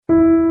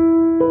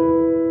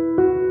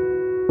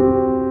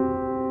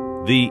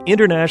The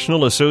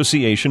International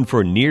Association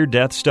for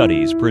Near-Death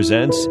Studies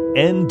presents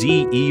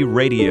NDE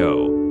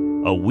Radio,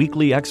 a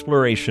weekly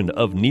exploration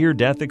of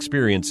near-death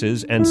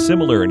experiences and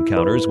similar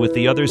encounters with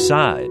the other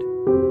side.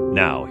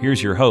 Now,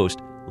 here's your host,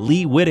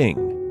 Lee Whitting.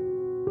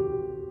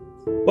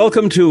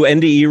 Welcome to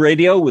NDE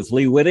Radio with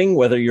Lee Whitting,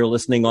 whether you're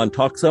listening on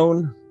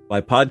TalkZone,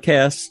 by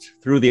podcast,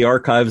 through the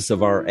archives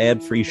of our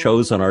ad-free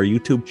shows on our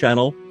YouTube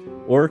channel,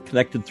 or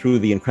connected through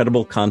the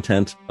incredible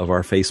content of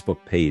our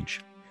Facebook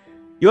page.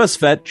 U.S.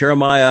 vet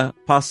Jeremiah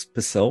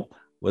Pospisil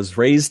was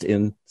raised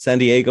in San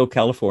Diego,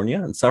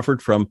 California, and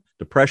suffered from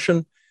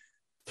depression,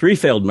 3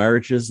 failed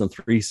marriages, and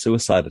 3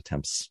 suicide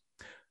attempts.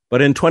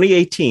 But in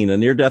 2018, a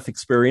near-death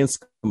experience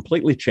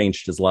completely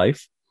changed his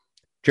life.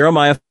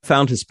 Jeremiah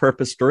found his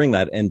purpose during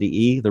that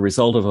NDE, the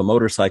result of a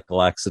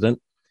motorcycle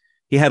accident.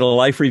 He had a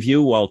life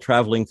review while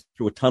traveling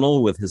through a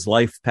tunnel with his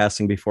life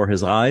passing before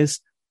his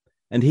eyes,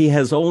 and he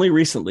has only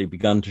recently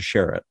begun to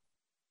share it.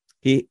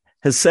 He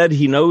has said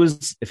he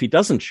knows if he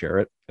doesn't share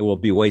it, it will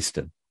be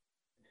wasted.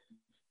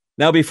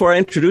 Now, before I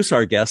introduce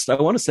our guest,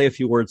 I want to say a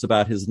few words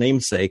about his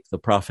namesake, the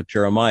prophet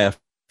Jeremiah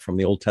from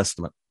the Old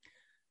Testament.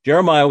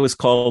 Jeremiah was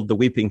called the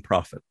weeping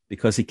prophet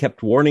because he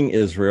kept warning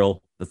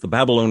Israel that the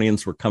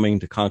Babylonians were coming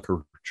to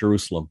conquer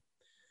Jerusalem.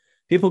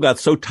 People got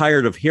so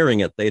tired of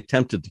hearing it, they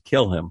attempted to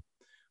kill him.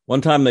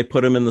 One time they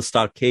put him in the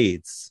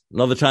stockades.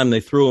 Another time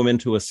they threw him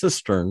into a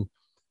cistern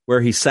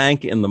where he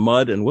sank in the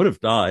mud and would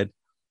have died,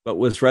 but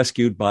was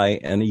rescued by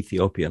an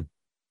Ethiopian.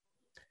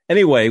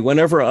 Anyway,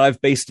 whenever I've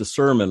based a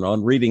sermon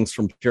on readings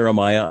from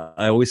Jeremiah,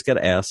 I always get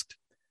asked,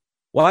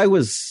 why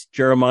was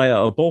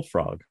Jeremiah a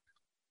bullfrog?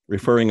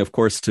 Referring, of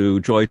course, to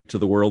Joy to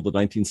the World, the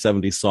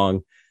 1970s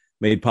song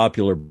made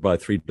popular by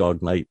Three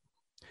Dog Night.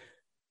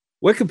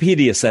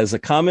 Wikipedia says a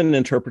common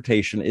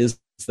interpretation is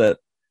that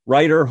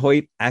writer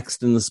Hoyt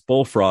Axton's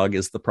bullfrog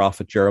is the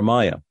prophet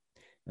Jeremiah,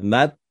 and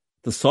that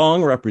the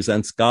song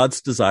represents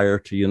God's desire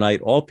to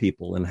unite all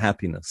people in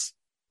happiness.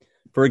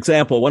 For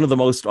example, one of the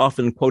most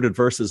often quoted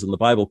verses in the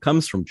Bible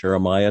comes from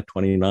Jeremiah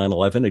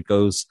 29:11. It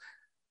goes,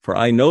 "For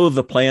I know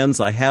the plans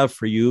I have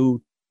for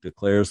you,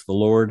 declares the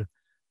Lord,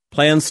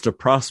 plans to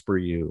prosper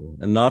you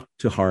and not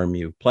to harm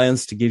you,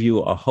 plans to give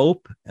you a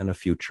hope and a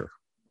future."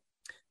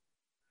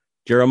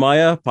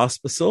 Jeremiah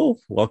Pospisil,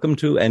 welcome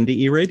to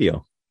NDE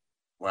Radio.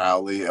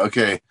 Wow, Lee.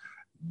 Okay.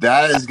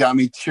 That has got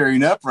me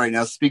tearing up right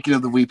now. Speaking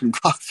of the weeping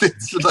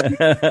prophets,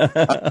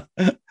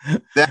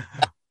 that's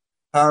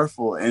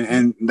powerful.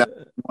 And that's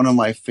one of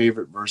my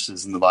favorite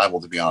verses in the Bible,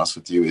 to be honest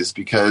with you, is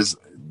because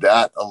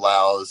that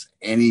allows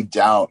any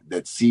doubt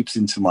that seeps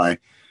into my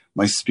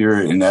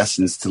spirit, in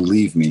essence, to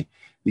leave me,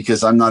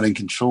 because I'm not in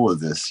control of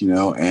this,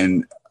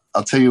 and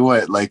I'll tell you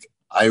what,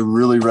 I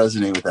really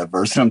resonate with that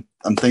verse. I'm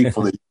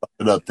thankful that you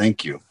brought it up.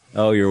 Thank you.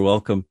 Oh, you're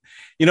welcome.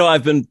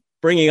 I've been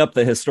bringing up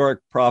the historic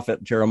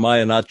prophet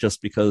Jeremiah, not just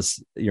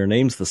because your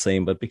name's the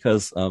same, but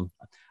because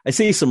I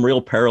see some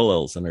real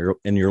parallels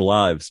in your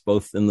lives,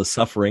 both in the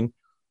suffering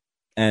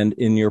and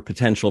in your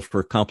potential for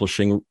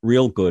accomplishing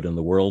real good in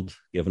the world,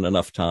 given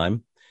enough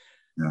time.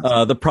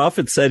 Yeah. The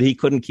prophet said he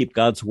couldn't keep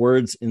God's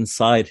words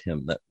inside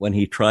him, that when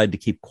he tried to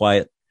keep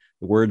quiet,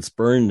 the words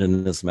burned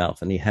in his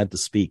mouth and he had to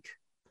speak.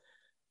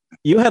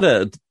 You had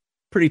a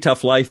pretty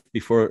tough life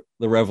before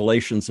the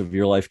revelations of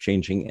your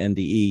life-changing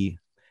NDE.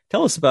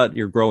 Tell us about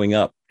your growing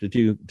up. Did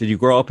you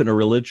grow up in a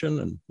religion,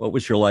 and what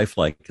was your life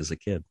like as a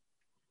kid?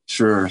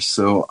 Sure.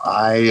 So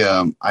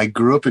I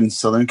grew up in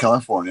Southern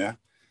California.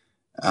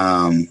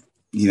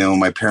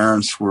 My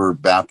parents were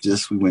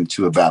Baptist. We went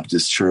to a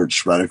Baptist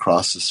church right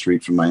across the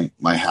street from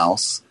my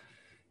house.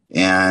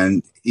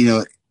 And,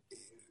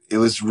 it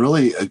was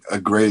really a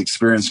great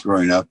experience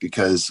growing up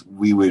because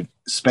we would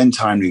spend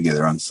time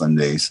together on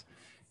Sundays,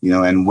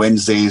 and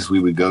Wednesdays we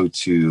would go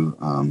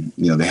to,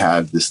 they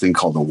have this thing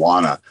called the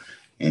Awana,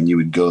 and you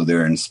would go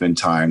there and spend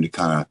time to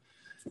kind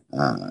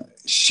of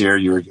share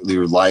your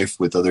life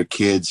with other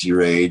kids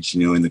your age,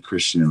 in the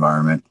Christian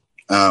environment,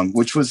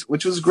 which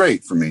was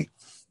great for me.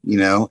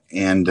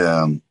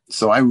 And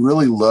so I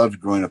really loved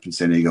growing up in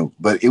San Diego,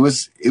 but it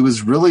was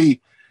really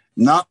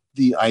not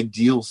the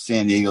ideal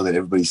San Diego that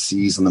everybody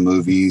sees in the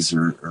movies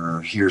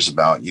or hears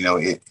about.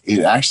 It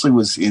actually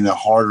was in a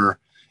harder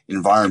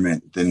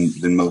environment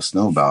than most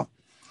know about.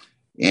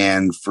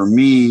 And for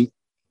me,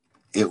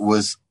 it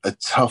was a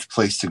tough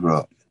place to grow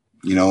up.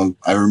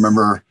 I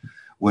remember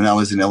when I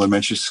was in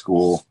elementary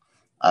school,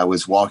 I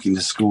was walking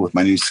to school with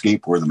my new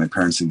skateboard that my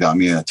parents had got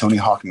me, a Tony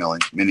Hawk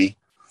Mini.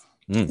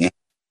 And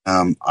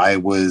I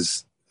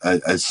was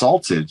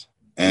assaulted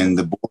and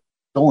the board was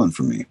stolen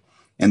from me.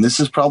 And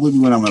this is probably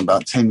when I'm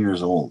about 10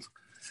 years old,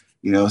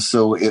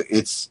 so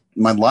it's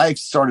my life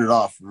started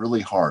off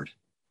really hard,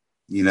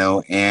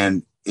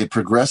 and it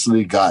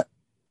progressively got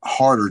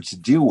harder to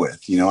deal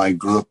with. I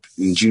grew up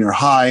in junior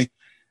high.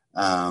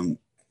 I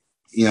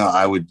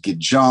would get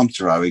jumped,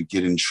 or I would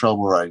get in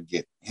trouble, or I'd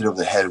get hit over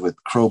the head with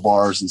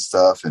crowbars and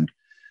stuff. And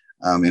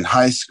in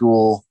high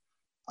school,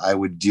 I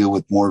would deal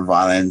with more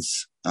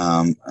violence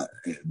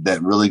that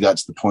really got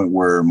to the point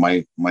where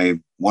one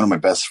of my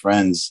best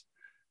friends,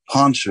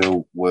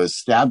 Poncho, was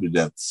stabbed to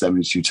death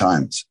 72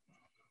 times.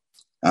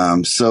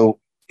 So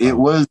it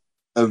was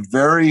a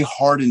very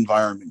hard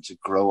environment to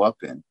grow up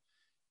in,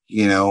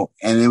 and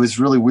it was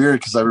really weird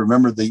because I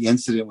remember the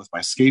incident with my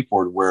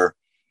skateboard where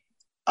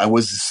I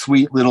was a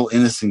sweet little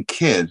innocent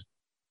kid.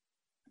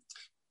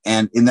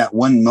 And in that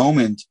one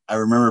moment, I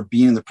remember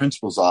being in the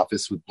principal's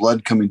office with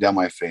blood coming down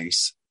my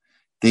face,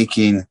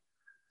 thinking,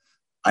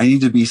 I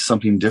need to be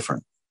something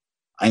different.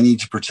 I need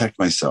to protect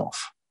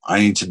myself. I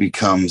need to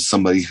become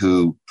somebody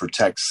who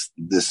protects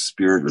this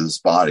spirit or this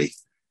body,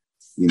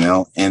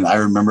 and I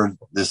remember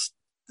this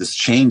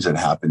change that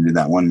happened in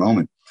that one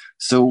moment.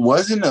 So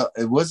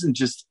it wasn't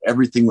just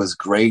everything was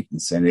great in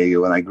San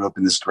Diego. And I grew up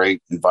in this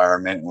great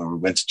environment where we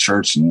went to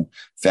church and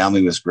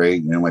family was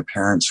great. My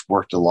parents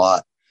worked a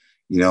lot.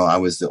 I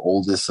was the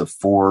oldest of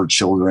 4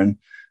 children.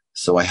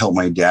 So I helped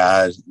my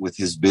dad with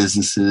his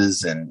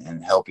businesses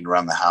and helping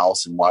around the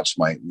house and watched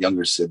my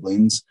younger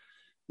siblings.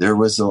 There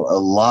was a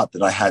lot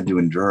that I had to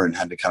endure and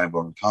had to kind of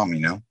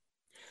overcome,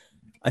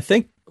 I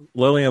think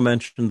Lilia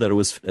mentioned that it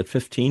was at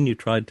 15 you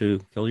tried to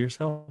kill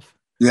yourself.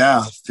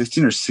 Yeah,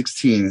 15 or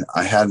 16,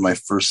 I had my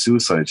first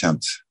suicide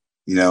attempt,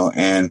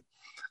 and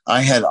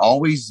I had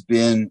always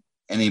been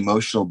an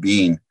emotional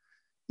being.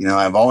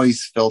 I've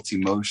always felt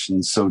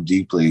emotion so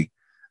deeply.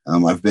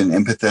 I've been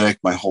empathetic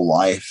my whole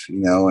life,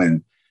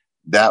 and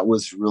that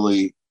was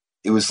really,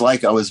 it was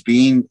like I was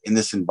being in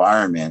this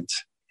environment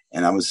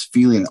and I was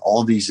feeling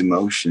all these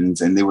emotions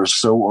and they were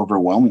so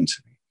overwhelming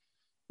to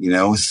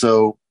me,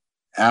 So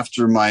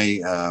after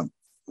one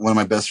of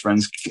my best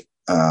friends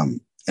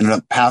ended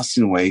up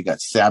passing away, got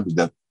stabbed to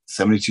death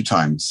 72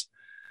 times.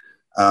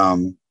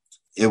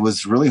 It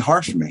was really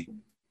hard for me.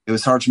 It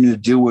was hard for me to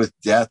deal with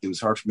death. It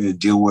was hard for me to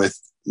deal with,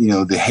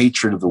 the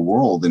hatred of the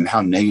world and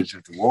how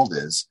negative the world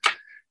is.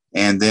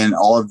 And then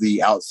all of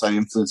the outside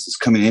influences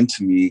coming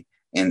into me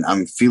and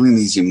I'm feeling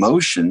these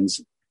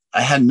emotions.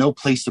 I had no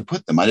place to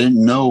put them. I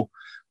didn't know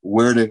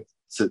where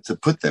to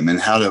put them and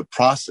how to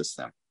process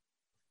them.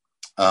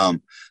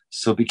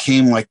 So it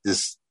became like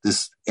this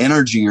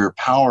energy or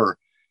power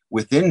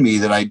within me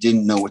that I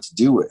didn't know what to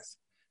do with.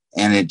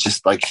 And it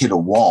just like hit a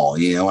wall,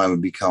 I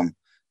would become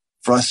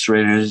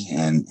frustrated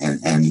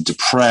and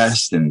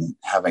depressed and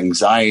have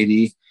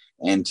anxiety.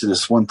 And to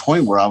this one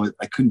point where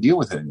I couldn't deal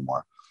with it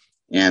anymore.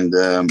 And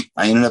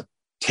I ended up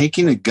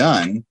taking a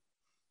gun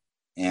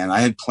and I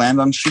had planned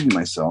on shooting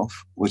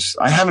myself, which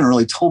I haven't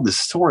really told this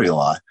story a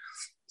lot.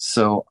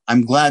 So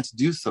I'm glad to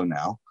do so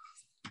now.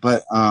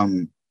 But,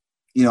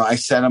 I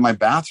sat in my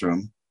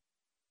bathroom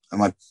in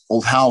my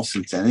old house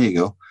in San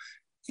Diego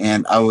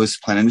and I was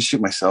planning to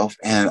shoot myself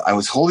and I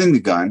was holding the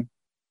gun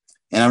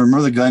and I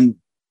remember the gun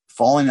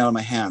falling out of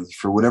my hands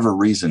for whatever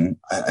reason.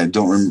 I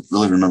don't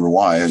really remember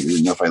why. I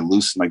didn't know if I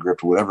loosened my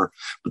grip or whatever,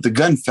 but the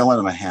gun fell out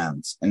of my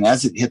hands. And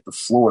as it hit the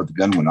floor, the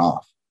gun went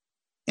off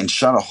and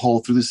shot a hole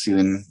through the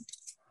ceiling.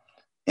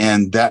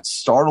 And that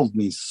startled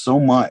me so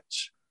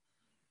much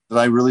that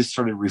I really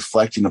started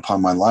reflecting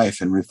upon my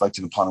life and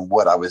reflecting upon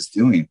what I was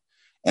doing.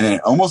 And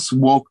it almost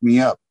woke me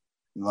up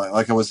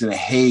like I was in a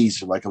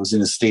haze or like I was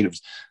in a state of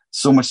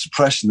so much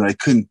depression that I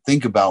couldn't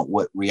think about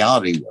what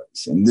reality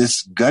was. And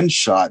this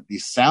gunshot, the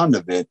sound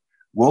of it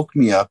woke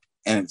me up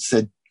and it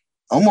said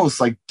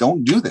almost like,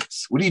 don't do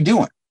this. What are you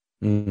doing?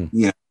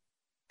 Mm-hmm.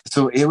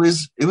 So it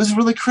was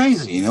really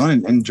crazy,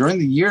 and during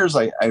the years,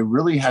 I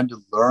really had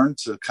to learn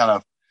to kind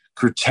of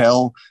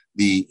curtail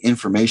the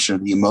information or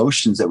the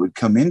emotions that would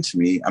come into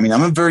me. I mean,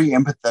 I'm a very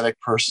empathetic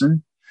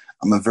person.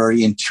 I'm a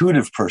very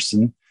intuitive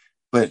person,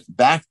 but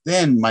back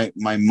then my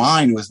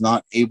mind was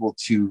not able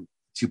to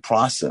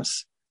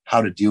process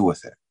how to deal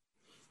with it.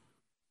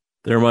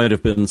 There might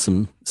have been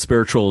some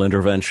spiritual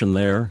intervention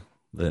there.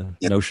 The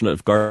notion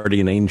of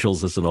guardian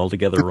angels isn't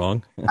altogether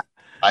wrong.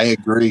 I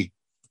agree.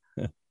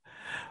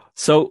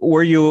 So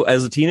were you,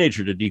 as a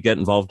teenager, did you get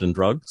involved in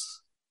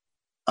drugs?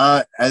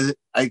 As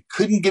I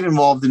couldn't get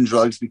involved in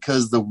drugs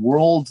because the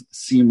world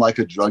seemed like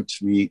a drug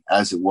to me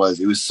as it was.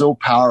 It was so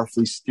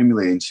powerfully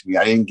stimulating to me.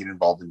 I didn't get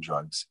involved in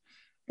drugs.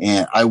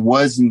 And I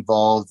was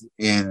involved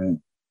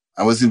in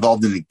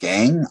a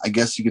gang. I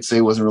guess you could say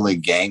it wasn't really a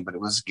gang, but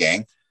it was a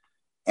gang.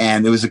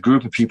 And it was a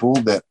group of people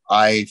that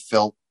I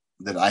felt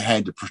that I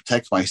had to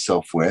protect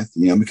myself with,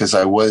 because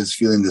I was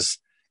feeling this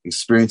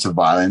experience of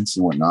violence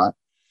and whatnot.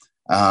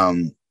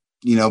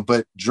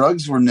 But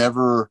drugs were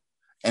never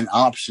an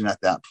option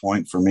at that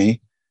point for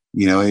me.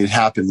 It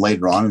happened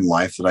later on in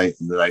life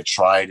that I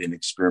tried and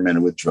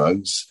experimented with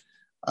drugs.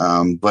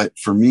 But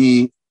for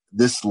me,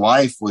 this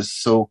life was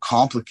so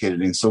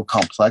complicated and so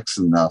complex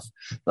enough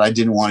that I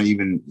didn't want to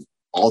even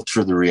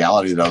alter the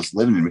reality that I was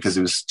living in because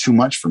it was too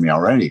much for me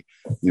already,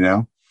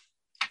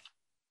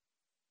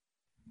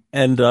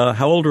 And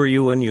how old were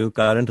you when you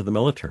got into the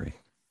military?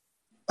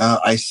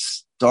 I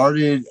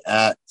started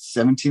at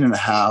 17 and a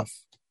half,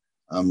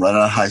 right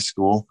out of high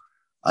school.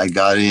 I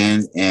got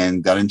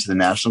into the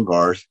National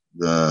Guard,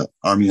 the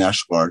Army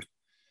National Guard.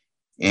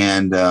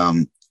 And,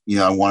 I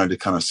wanted to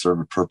kind of serve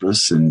a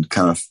purpose and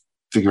kind of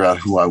figure out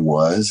who I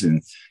was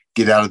and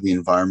get out of the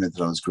environment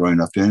that I was growing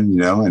up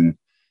in, and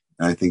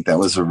I think that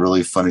was a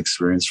really fun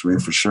experience for me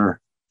for sure.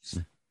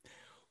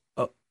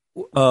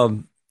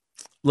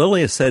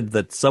 Lilia said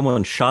that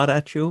someone shot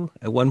at you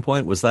at one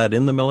point. Was that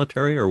in the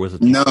military or was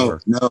it No,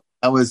 before? no,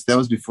 that was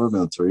before the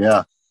military.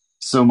 Yeah.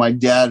 So my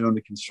dad owned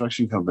a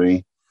construction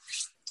company.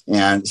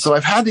 And so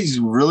I've had these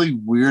really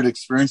weird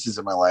experiences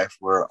in my life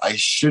where I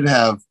should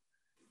have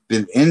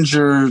been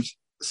injured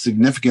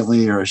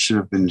significantly, or I should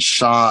have been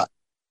shot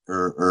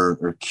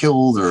or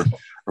killed or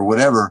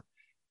whatever.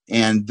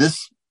 And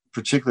this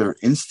particular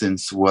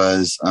instance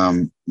was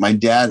my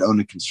dad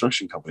owned a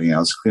construction company. And I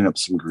was cleaning up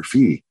some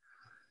graffiti.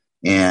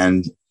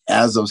 And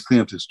as I was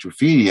cleaning up this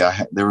graffiti,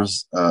 there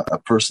was a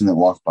person that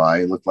walked by.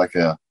 It looked like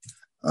a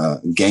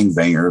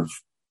gangbanger.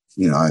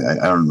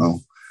 I don't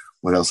know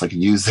what else I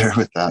could use there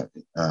with that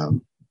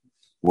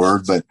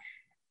word, but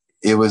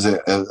it was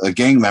a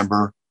gang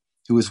member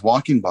who was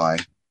walking by.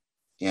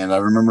 And I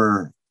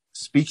remember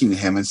speaking to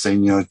him and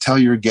saying, tell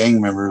your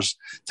gang members,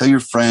 tell your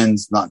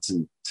friends not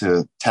to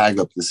tag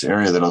up this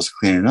area that I was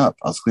cleaning up.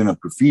 I was cleaning up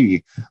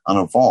graffiti on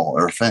a wall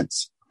or a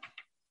fence.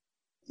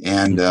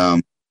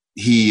 And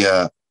he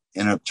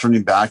ended up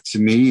turning back to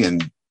me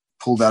and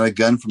pulled out a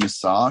gun from his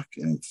sock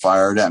and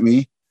fired at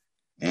me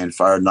and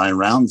fired 9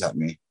 rounds at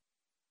me.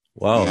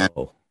 Wow. And,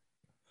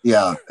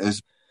 yeah, it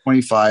was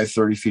 25,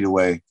 30 feet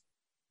away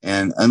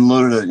and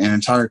unloaded an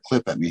entire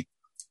clip at me.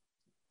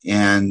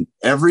 And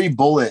every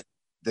bullet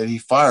that he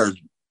fired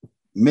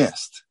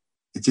missed.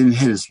 It didn't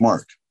hit his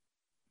mark.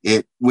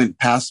 It went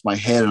past my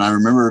head. And I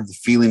remember the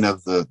feeling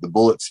of the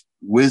bullets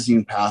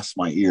whizzing past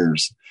my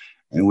ears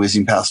and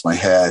whizzing past my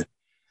head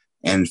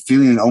and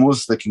feeling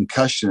almost the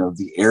concussion of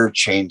the air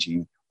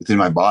changing within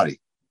my body,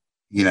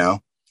 Uh-huh.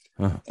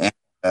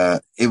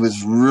 And it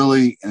was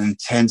really an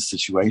intense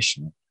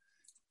situation,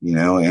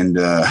 and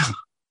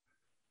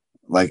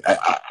like,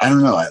 I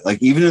don't know,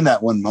 like even in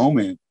that one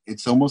moment,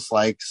 it's almost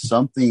like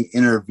something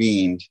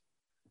intervened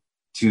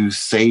to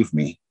save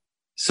me.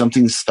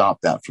 Something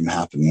stopped that from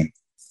happening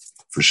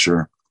for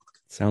sure.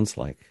 Sounds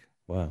like,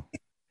 wow.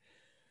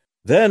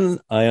 Then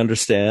I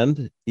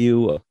understand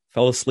you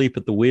fell asleep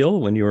at the wheel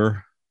when you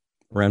were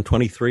around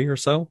 23 or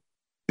so.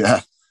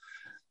 Yeah.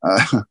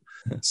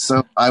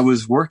 So I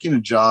was working a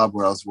job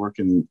where I was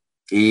working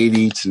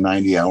 80 to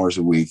 90 hours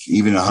a week,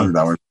 even 100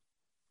 hours at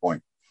this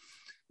point.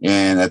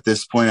 And at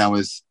this point I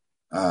was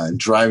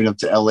driving up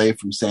to LA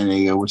from San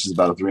Diego, which is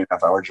about a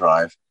 3.5 hour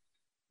drive,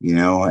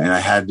 and I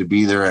had to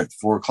be there at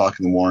 4:00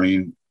 in the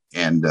morning.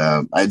 And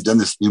I had done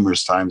this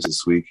numerous times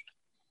this week.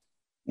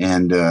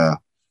 And I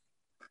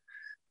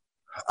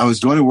was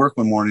going to work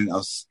one morning. I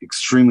was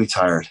extremely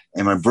tired.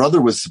 And my brother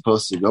was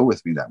supposed to go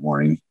with me that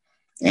morning.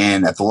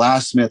 And at the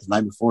last minute, the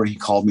night before, he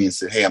called me and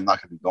said, "Hey, I'm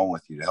not going to be going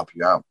with you to help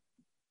you out."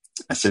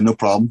 I said, "No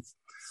problem.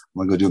 I'm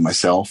going to go do it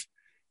myself."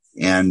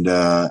 And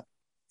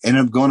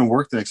ended up going to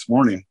work the next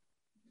morning,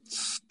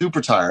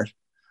 super tired,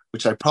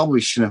 which I probably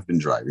shouldn't have been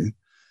driving.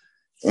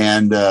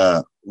 And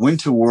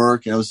went to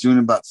work, and I was doing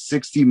about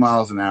 60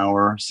 miles an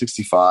hour,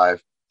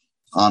 65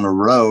 on a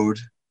road.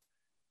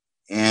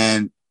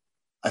 And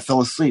I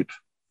fell asleep.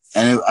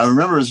 And I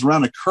remember it was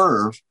around a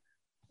curve,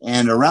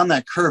 and around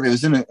that curve, it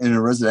was in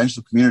a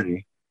residential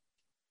community.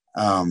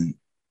 And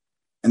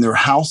there were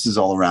houses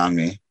all around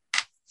me,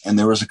 and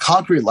there was a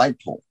concrete light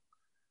pole.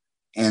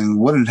 And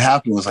what had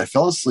happened was I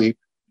fell asleep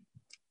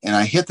and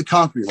I hit the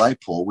concrete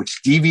light pole,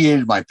 which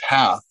deviated my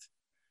path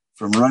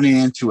from running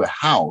into a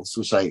house,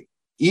 which I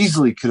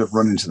easily could have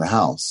run into the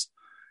house,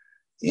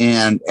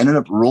 and ended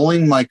up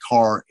rolling my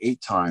car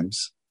 8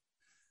 times,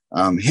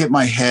 hit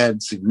my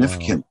head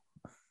significantly.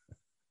 Wow.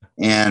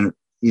 And,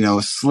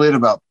 slid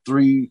about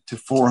 300 to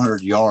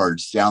 400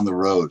 yards down the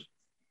road.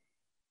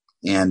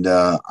 And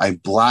I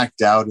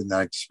blacked out in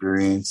that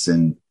experience.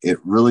 And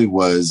it really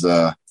was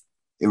a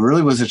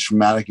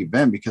traumatic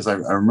event, because I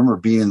remember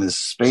being in this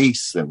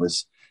space that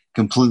was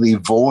completely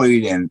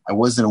void, and I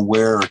wasn't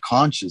aware or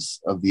conscious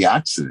of the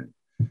accident,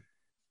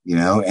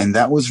 and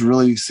that was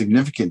really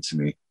significant to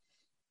me,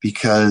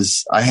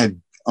 because I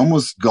had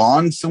almost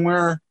gone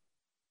somewhere,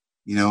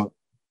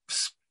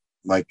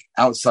 like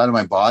outside of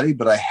my body,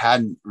 but I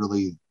hadn't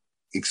really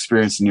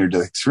experienced a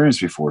near-death experience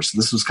before. So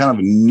this was kind of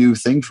a new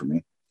thing for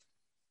me.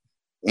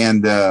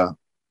 And, I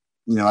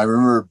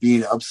remember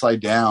being upside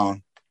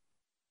down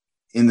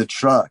in the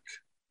truck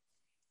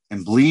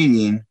and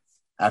bleeding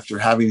after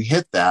having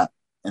hit that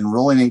and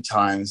rolling 8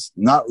 times,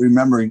 not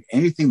remembering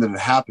anything that had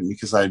happened,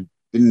 because I'd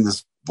been in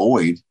this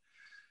void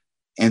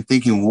and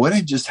thinking, what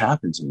had just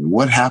happened to me?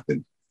 What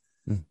happened?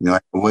 I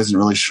wasn't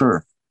really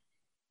sure.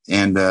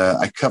 And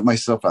I cut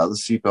myself out of the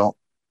seatbelt,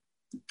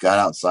 got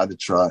outside the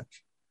truck,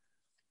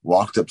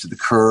 walked up to the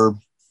curb,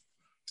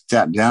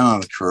 sat down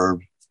on the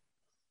curb,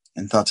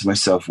 and thought to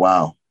myself,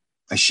 wow,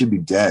 I should be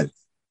dead.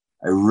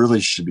 I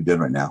really should be dead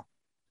right now.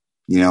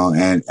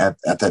 And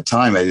at that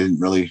time, I didn't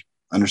really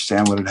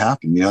understand what had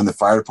happened. And the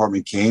fire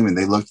department came and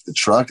they looked at the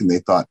truck and they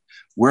thought,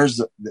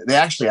 they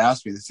actually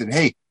asked me, they said,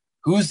 "Hey,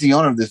 who's the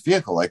owner of this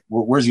vehicle? Like,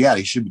 where's he at?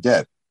 He should be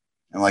dead."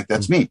 I'm like,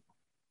 "That's me.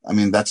 I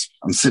mean,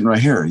 I'm sitting right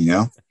here,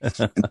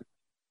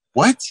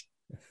 What?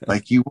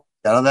 Like, you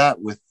out of that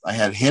I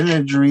had head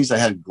injuries. I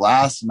had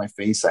glass in my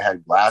face. I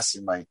had glass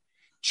in my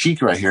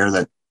cheek right here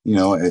that,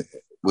 it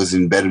was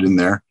embedded in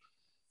there.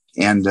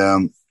 And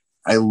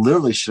I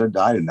literally should have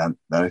died in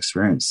that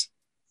experience.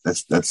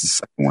 That's the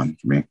second one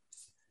for me.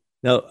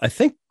 Now, I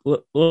think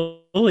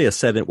Lilia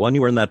said it when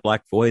you were in that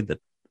black void that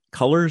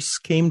colors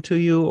came to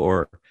you,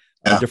 or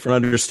a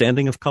different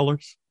understanding of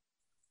colors.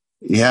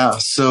 Yeah.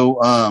 So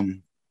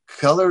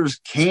colors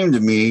came to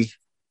me.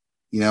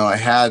 I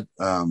had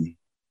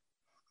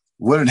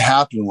what had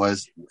happened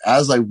was,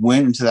 as I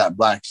went into that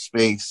black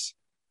space,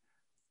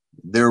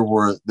 it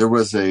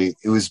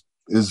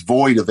was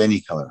void of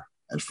any color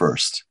at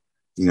first.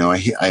 I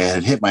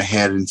had hit my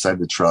head inside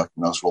the truck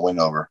when I was rolling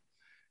over,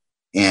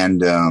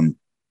 and the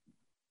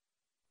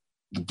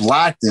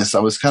blackness, I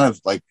was kind of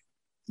like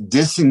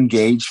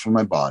disengaged from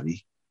my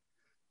body.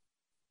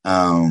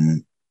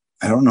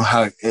 I don't know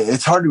how,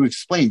 it's hard to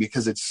explain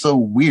because it's so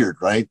weird,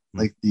 right?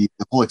 Like the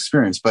whole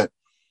experience. But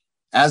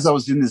as I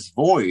was in this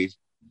void,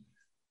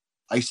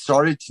 I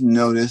started to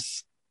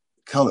notice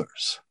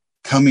colors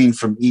coming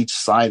from each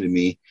side of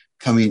me,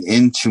 coming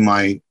into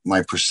my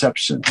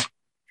perception,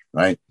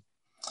 right?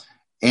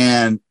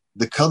 And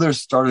the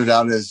colors started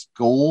out as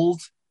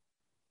gold,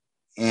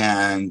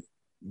 and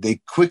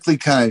they quickly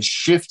kind of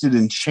shifted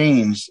and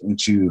changed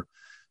into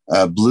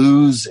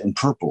blues and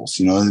purples.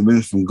 They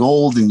went from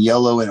gold and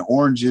yellow and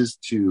oranges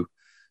to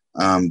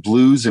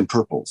blues and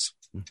purples.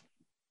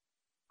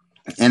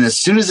 And as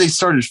soon as they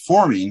started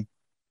forming,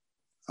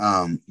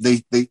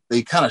 they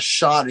kind of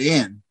shot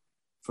in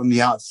from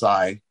the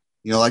outside.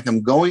 Like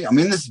I'm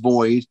in this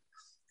void,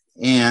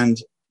 and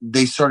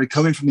they started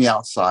coming from the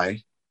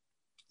outside,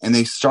 and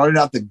they started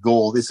out the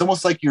gold. It's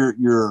almost like your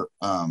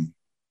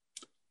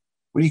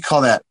what do you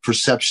call that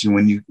perception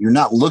when you're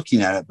not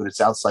looking at it, but it's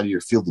outside of your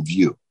field of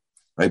view,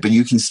 right? But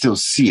you can still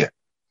see it,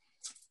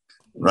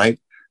 right?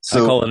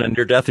 So I call it a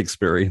near-death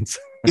experience.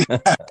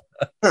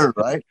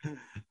 Right?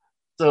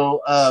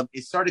 So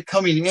it started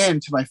coming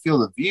into my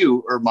field of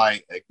view, or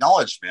my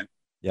acknowledgement.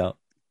 Yeah.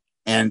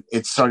 And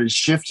it started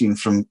shifting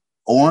from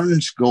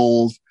orange,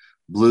 gold,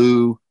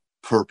 blue,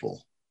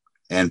 purple.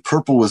 And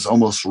purple was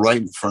almost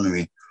right in front of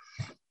me.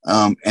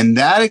 And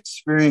that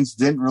experience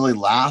didn't really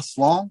last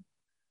long.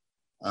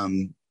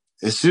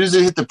 As soon as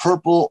it hit the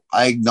purple,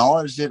 I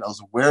acknowledged it. I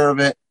was aware of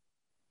it.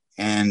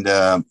 And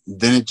then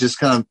it just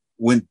kind of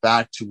went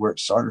back to where it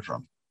started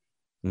from.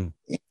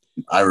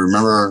 I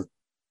remember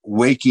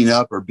waking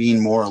up or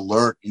being more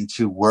alert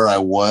into where I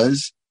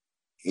was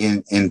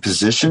in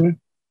position.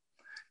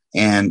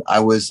 And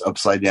I was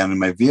upside down in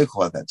my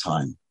vehicle at that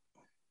time,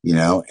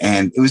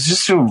 and it was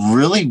just a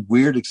really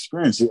weird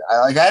experience.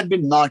 I had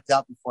been knocked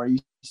out before. I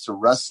used to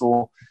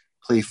wrestle,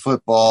 play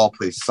football,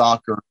 play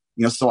soccer,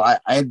 so I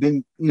had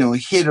been,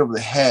 hit over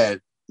the head,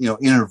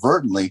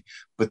 inadvertently,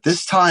 but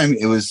this time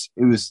it was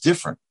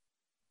different.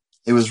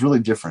 It was really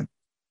different.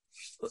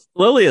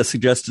 Lilia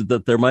suggested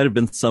that there might have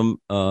been some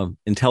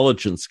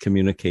intelligence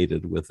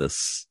communicated with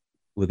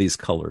these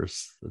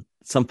colors.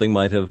 Something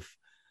might have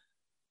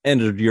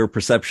entered your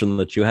perception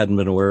that you hadn't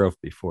been aware of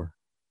before.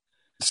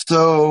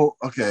 So,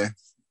 okay.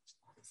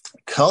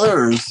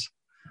 Colors,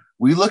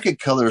 we look at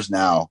colors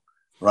now,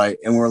 right?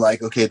 And we're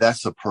like, okay,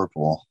 that's a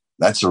purple.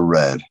 That's a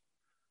red,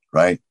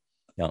 right?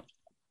 Yeah.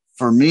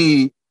 For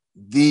me,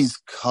 these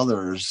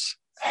colors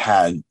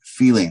had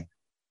feeling.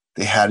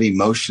 They had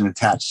emotion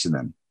attached to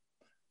them,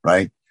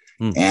 right?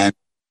 And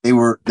they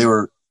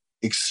were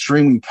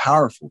extremely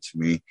powerful to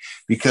me,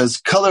 because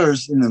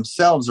colors in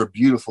themselves are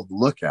beautiful to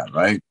look at,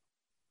 right?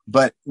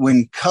 But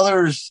when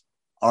colors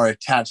are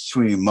attached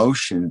to an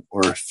emotion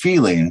or a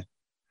feeling,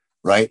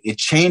 right, it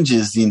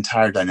changes the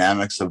entire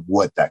dynamics of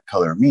what that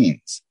color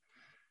means.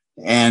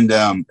 And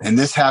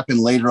this happened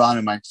later on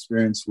in my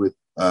experience with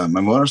my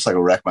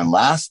motorcycle wreck, my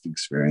last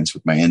experience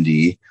with my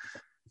NDE.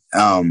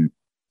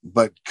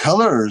 But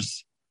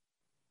colors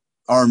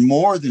are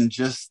more than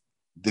just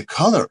the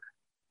color,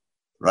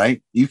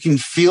 right? You can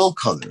feel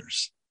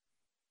colors.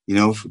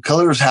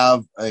 Colors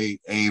have a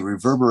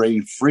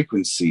reverberating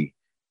frequency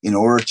in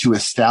order to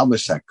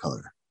establish that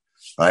color,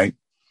 right?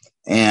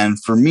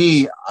 And for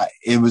me,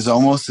 it was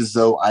almost as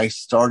though I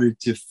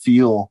started to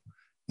feel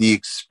the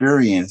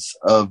experience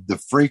of the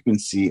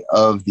frequency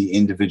of the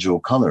individual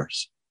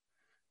colors,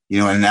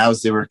 and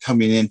as they were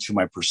coming into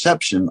my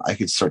perception, I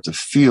could start to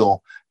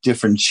feel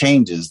different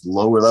changes.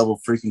 Lower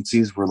level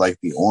frequencies were like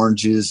the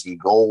oranges and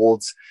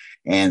golds.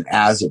 And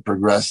as it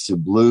progressed to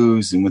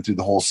blues and went through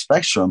the whole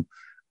spectrum,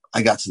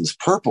 I got to this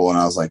purple, and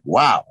I was like,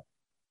 wow,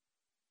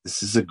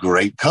 this is a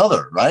great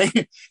color,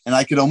 right? And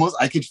I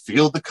could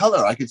feel the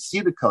color. I could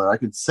see the color. I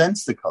could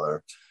sense the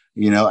color,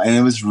 and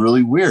it was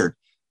really weird.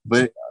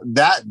 But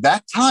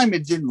that time,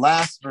 it didn't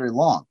last very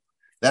long.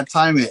 That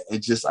time,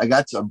 I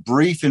got a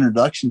brief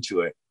introduction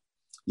to it,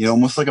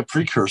 almost like a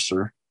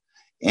precursor.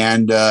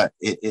 And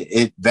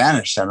it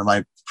vanished out of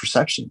my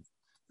perception,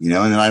 and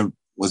then I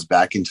was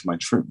back into my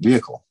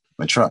vehicle,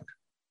 my truck.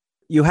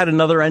 You had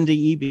another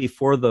NDE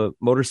before the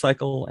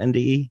motorcycle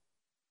NDE?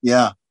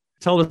 Yeah.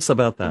 Tell us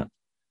about that.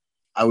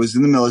 I was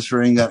in the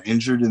military and got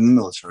injured in the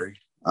military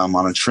on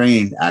a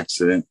train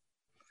accident,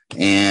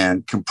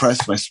 and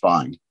compressed my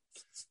spine,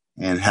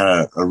 and had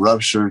a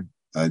ruptured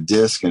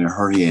disc and a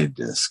herniated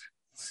disc.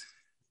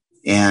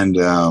 And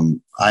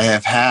I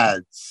have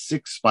had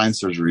 6 spine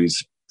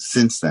surgeries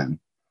since then.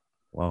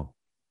 Wow.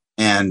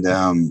 And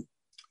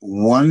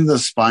one of the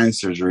spine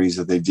surgeries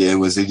that they did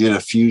was they did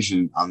a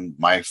fusion on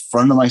my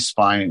front of my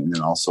spine and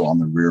then also on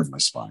the rear of my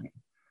spine.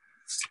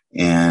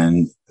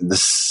 And the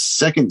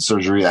second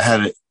surgery, I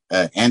had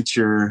an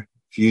anterior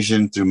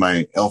fusion through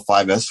my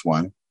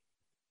L5S1,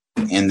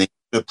 and they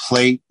put a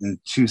plate and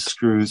 2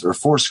 screws or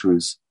 4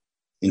 screws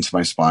into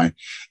my spine.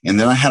 And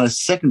then I had a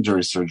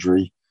secondary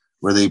surgery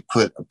where they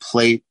put a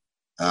plate,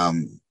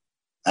 4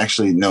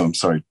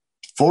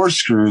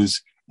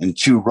 screws and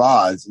 2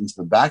 rods into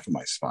the back of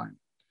my spine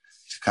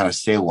to kind of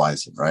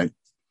stabilize it, right?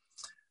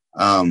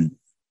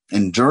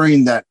 And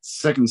during that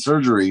second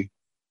surgery,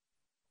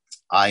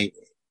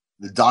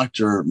 the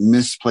doctor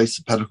misplaced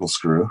the pedicle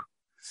screw,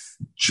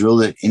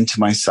 drilled it into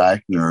my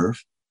sciatic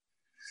nerve,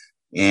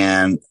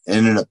 and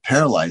ended up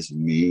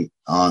paralyzing me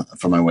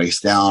from my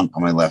waist down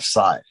on my left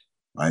side.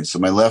 Right. So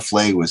my left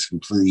leg was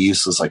completely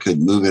useless. I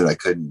couldn't move it. I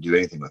couldn't do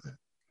anything with it.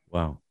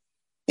 Wow.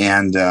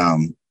 And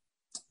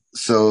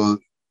so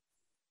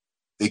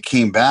they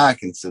came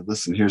back and said,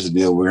 listen, here's the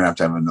deal. We're going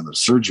to have another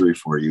surgery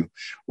for you.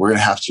 We're going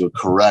to have to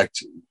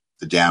correct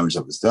the damage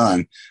that was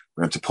done.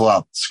 We're going to have to pull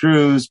out the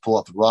screws, pull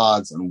out the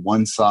rods on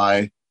one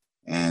side,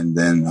 and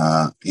then,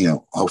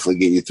 hopefully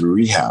get you through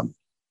rehab.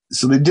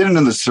 So they did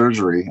another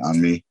surgery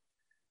on me.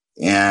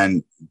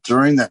 And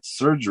during that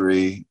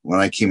surgery,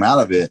 when I came out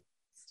of it,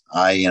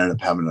 I ended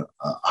up having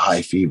a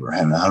high fever,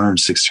 having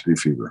 106-degree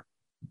fever.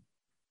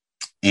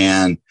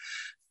 And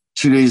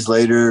 2 days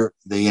later,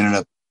 they ended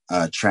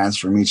up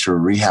transferring me to a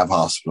rehab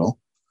hospital.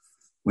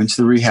 Went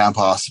to the rehab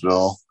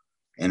hospital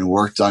and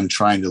worked on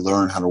trying to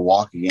learn how to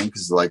walk again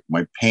because like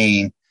my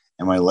pain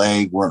and my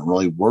leg weren't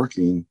really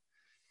working.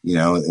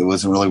 It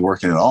wasn't really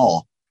working at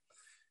all.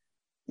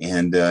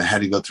 And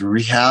had to go through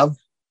rehab.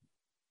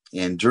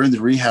 And during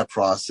the rehab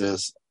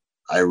process,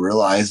 I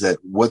realized that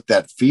what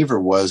that fever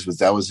was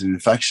that was an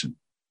infection,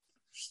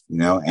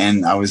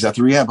 and I was at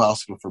the rehab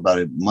hospital for about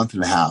a month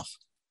and a half,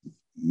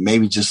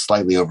 maybe just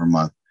slightly over a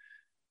month.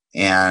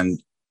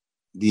 And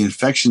the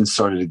infection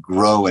started to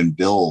grow and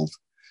build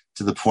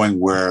to the point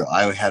where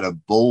I had a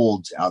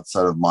bulge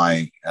outside of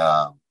my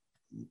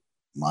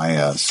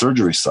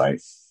surgery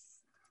site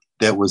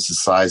that was the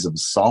size of a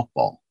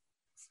softball.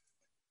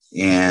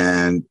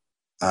 And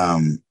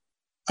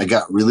I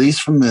got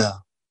released from the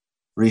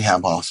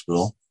rehab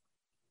hospital.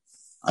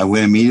 I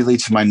went immediately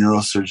to my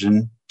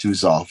neurosurgeon, to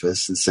his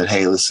office, and said,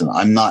 hey, listen,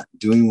 I'm not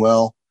doing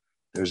well.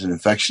 There's an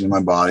infection in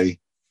my body.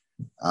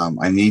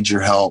 I need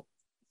your help.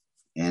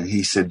 And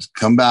he said,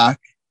 come back.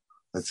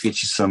 Let's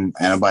get you some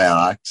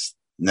antibiotics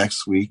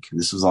next week.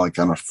 This was like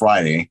on a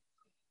Friday.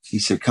 He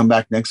said, come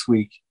back next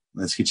week.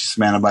 Let's get you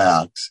some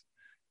antibiotics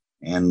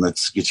and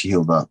let's get you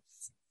healed up.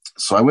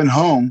 So I went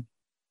home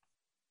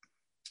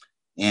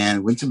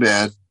and went to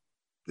bed.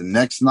 The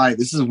next night,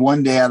 this is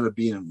one day out of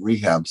being in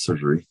rehab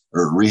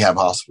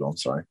hospital, I'm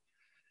sorry.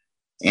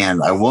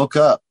 And I woke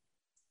up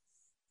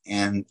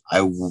and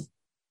I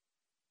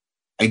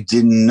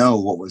didn't know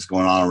what was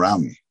going on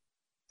around me.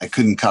 I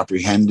couldn't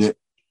comprehend it.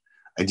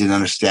 I didn't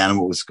understand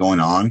what was going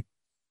on.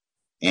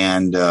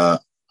 And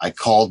I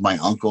called my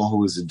uncle, who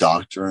was a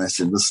doctor, and I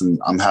said, listen,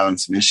 I'm having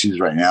some issues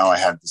right now. I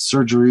had the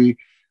surgery.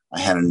 I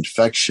had an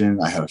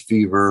infection. I had a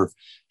fever.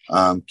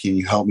 Can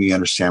you help me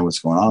understand what's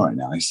going on right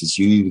now? He says,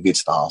 you need to get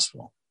to the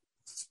hospital.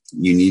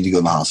 You need to go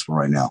to the hospital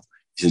right now.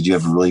 He said, you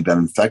have a really bad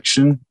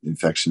infection. The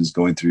infection is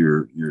going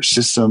through your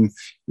system,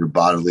 your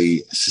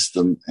bodily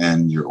system,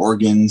 and your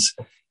organs.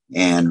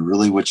 And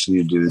really what you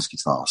need to do is get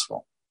to the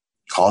hospital.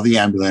 Call the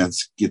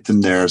ambulance, get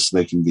them there so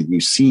they can get you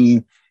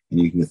seen and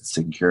you can get this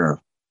taken care of.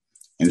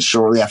 And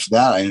shortly after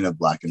that, I ended up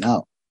blacking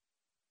out.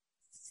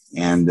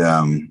 And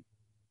I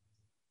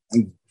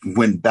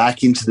went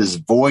back into this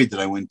void that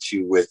I went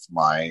to with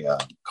my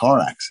car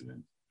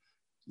accident.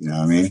 You know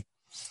what I mean?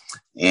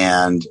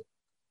 And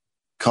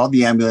called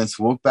the ambulance,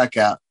 woke back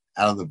out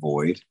of the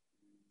void.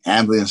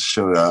 Ambulance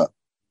showed up,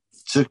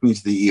 took me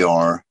to the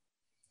ER,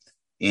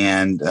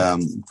 and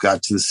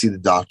got to see the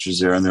doctors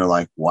there. And they're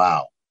like,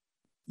 wow,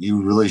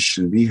 you really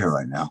shouldn't be here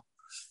right now.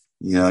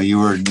 You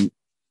were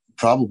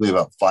probably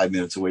about 5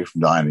 minutes away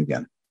from dying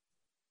again.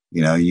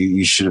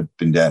 You should have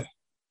been dead.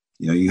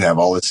 You have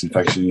all this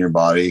infection in your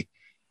body,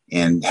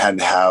 and had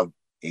to have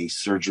a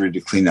surgery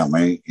to clean out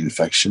my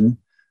infection.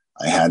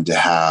 I had to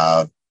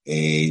have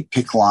a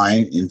PICC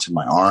line into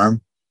my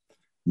arm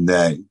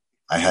that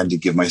I had to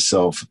give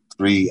myself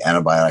 3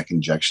 antibiotic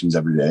injections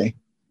every day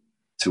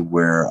to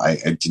where I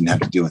didn't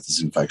have to deal with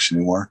this infection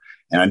anymore.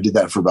 And I did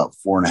that for about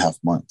 4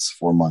 months.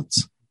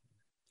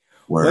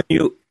 Where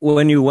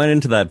when you went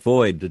into that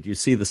void, did you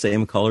see the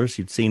same colors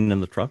you'd seen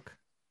in the truck?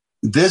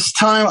 This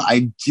time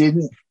I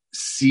didn't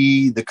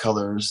see the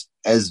colors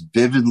as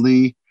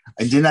vividly.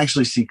 I didn't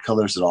actually see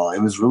colors at all.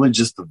 It was really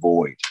just the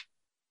void.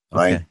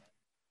 Right.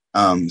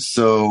 Okay.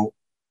 So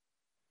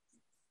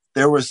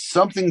there was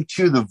something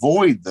to the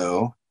void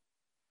though,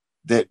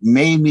 that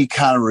made me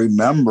kind of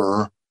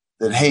remember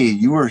that, hey,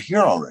 you were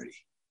here already,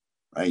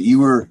 right? You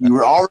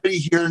were already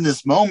here in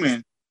this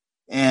moment,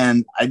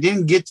 And I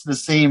didn't get to the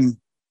same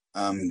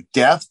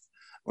depth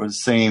or the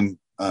same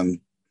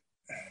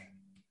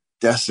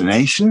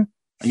destination,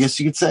 I guess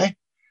you could say.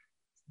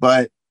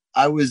 But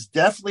I was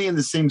definitely in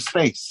the same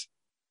space,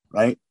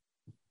 right?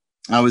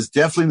 I was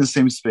definitely in the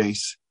same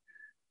space.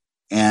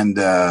 And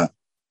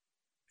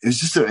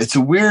it's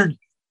a weird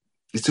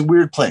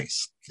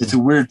place. It's a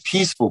weird,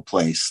 peaceful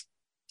place.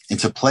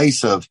 It's a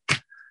place of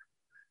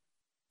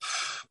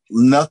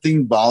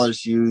nothing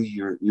bothers you.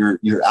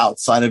 You're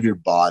outside of your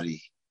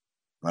body,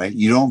 right?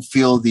 You don't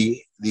feel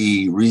the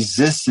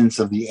resistance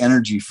of the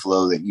energy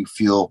flow that you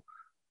feel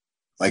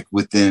like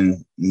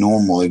within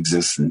normal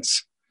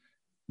existence.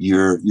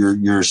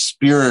 Your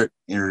spirit,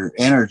 your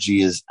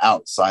energy is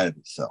outside of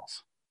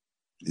itself.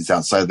 It's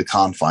outside the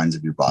confines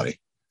of your body.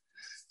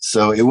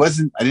 So I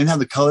didn't have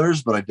the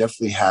colors, but I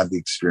definitely had the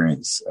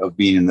experience of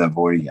being in that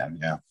void again.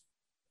 Yeah.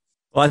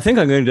 Well, I think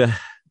I'm going to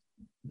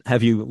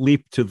have you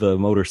leap to the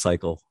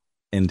motorcycle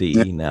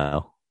NDE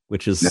now,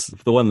 which is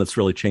the one that's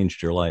really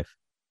changed your life.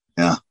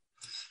 Yeah.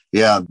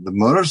 Yeah. The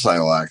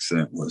motorcycle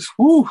accident was,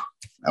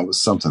 that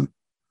was something.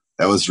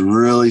 That was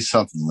really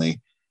something, Lee.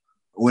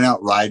 I went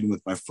out riding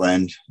with my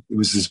friend. It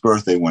was his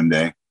birthday one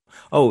day.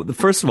 Oh,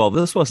 first of all,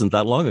 this wasn't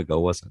that long ago,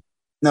 was it?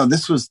 No,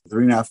 this was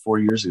 3.5, 4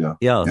 years ago.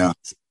 Yeah.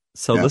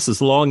 So this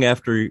is long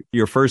after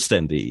your first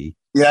NDE.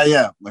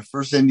 Yeah. My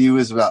first NDE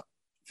was about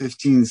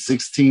 15,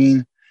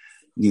 16,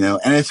 and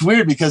it's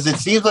weird because it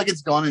seems like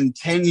it's gone in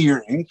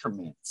 10-year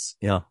increments.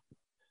 Yeah.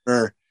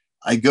 Where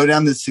I go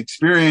down this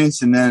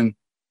experience and then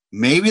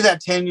maybe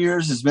that 10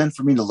 years is meant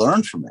for me to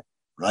learn from it,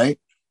 right?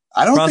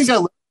 I don't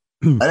think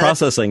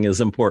processing is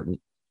important.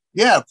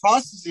 Yeah,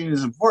 processing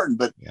is important,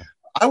 but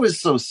I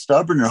was so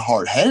stubborn and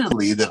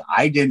hard-headedly that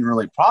I didn't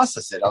really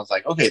process it. I was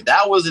like, okay,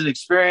 that was an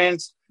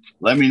experience.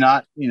 Let me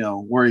not,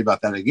 worry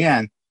about that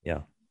again.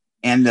 Yeah.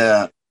 And,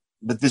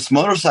 but this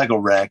motorcycle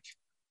wreck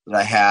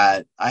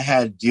that I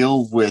had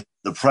deal with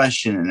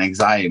depression and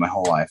anxiety my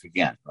whole life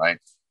again. Right.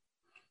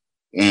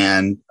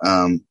 And,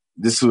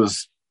 this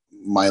was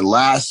my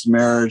last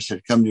marriage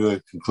had come to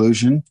a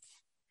conclusion,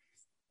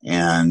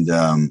 and,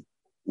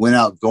 went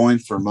out going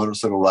for a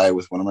motorcycle ride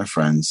with one of my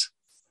friends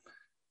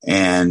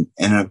and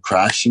ended up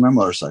crashing my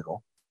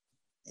motorcycle.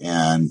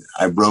 And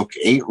I broke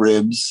 8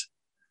 ribs.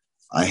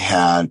 I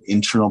had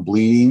internal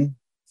bleeding,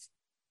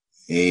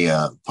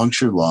 a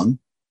punctured lung,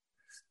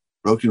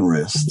 broken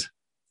wrist.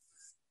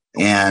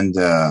 And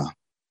I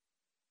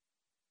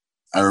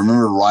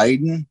remember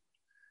riding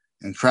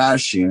and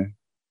crashing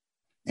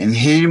and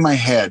hitting my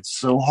head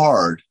so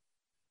hard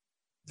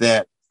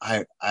that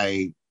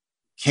I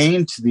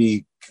came to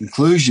the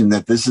conclusion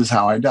that this is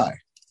how I die.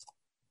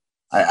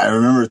 I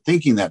remember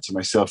thinking that to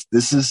myself,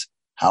 this is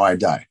how I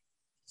die.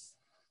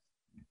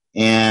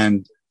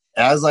 And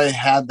as I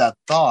had that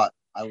thought,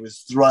 I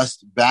was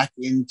thrust back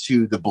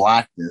into the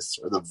blackness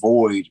or the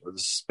void or the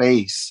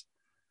space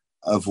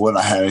of what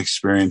I had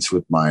experienced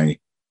with my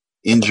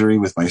injury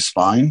with my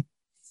spine.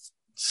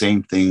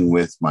 Same thing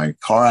with my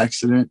car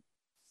accident,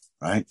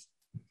 right?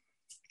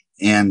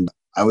 And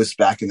I was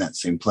back in that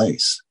same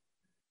place.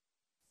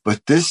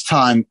 But this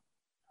time,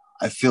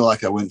 I feel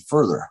like I went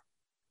further.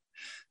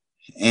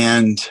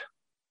 And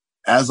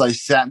as I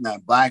sat in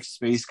that black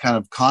space, kind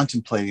of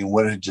contemplating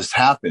what had just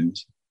happened,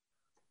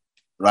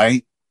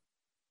 right?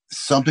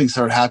 Something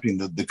started happening.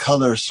 The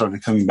colors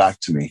started coming back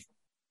to me.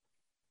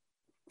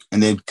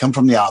 And they'd come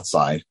from the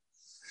outside.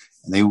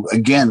 And they,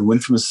 again,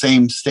 went from the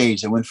same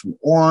stage. They went from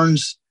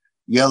orange,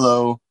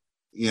 yellow,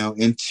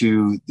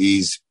 into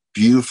these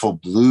beautiful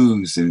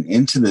blues and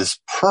into this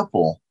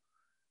purple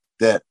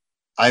that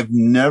I've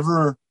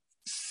never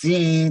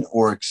seen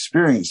or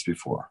experienced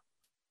before.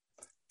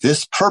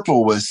 This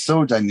purple was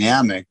so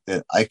dynamic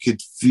that I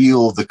could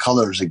feel the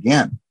colors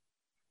again,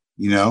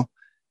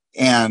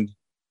 and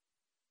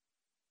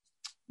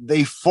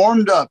they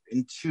formed up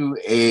into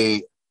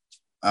a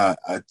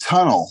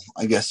tunnel,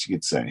 I guess you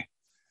could say.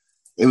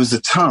 It was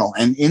a tunnel.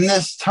 And in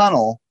this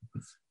tunnel,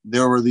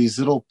 there were these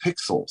little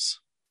pixels.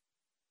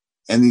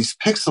 And these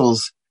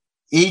pixels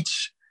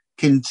each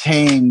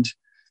contained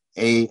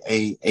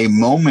a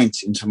moment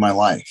into my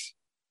life.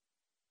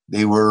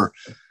 They were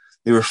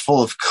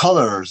full of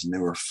colors, and they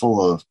were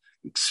full of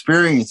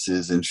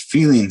experiences and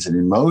feelings and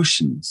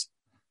emotions.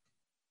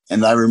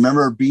 And I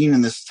remember being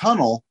in this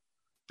tunnel,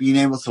 being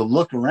able to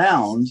look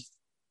around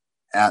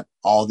at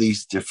all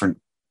these different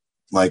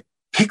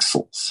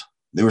pixels.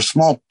 They were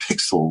small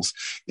pixels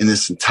in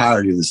this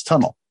entirety of this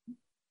tunnel.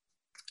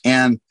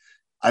 And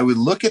I would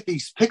look at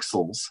these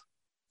pixels,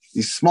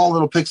 these small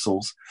little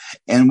pixels,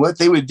 and what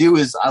they would do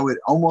is I would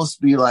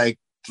almost be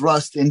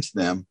thrust into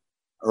them,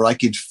 or I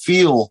could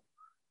feel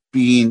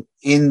being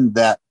in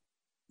that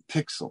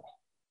pixel.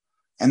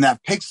 And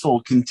that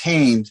pixel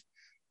contained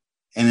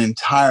an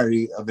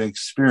entirety of an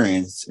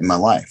experience in my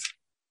life,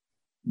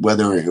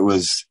 whether it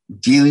was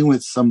dealing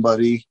with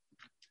somebody,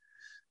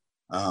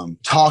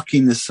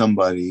 talking to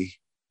somebody,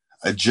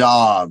 a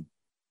job,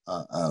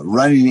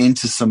 running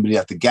into somebody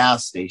at the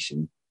gas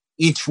station.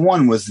 Each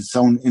one was its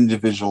own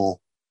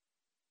individual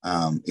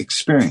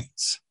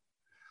experience.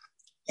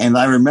 And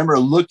I remember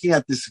looking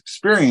at this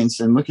experience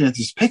and looking at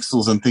these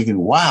pixels and thinking,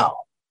 wow,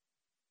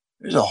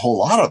 there's a whole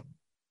lot of them,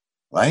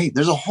 right?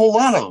 There's a whole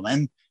lot of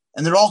them.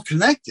 And they're all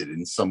connected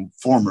in some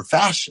form or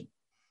fashion.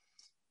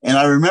 And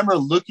I remember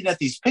looking at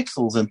these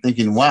pixels and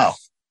thinking, wow,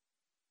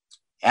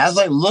 as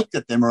I looked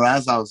at them or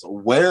as I was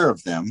aware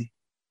of them,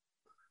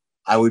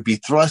 I would be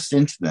thrust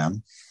into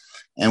them.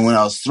 And when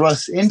I was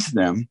thrust into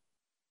them,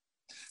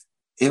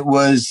 it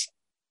was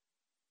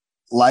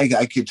like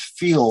I could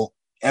feel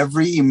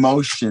every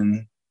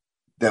emotion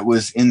that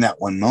was in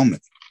that one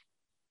moment.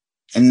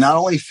 And not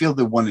only feel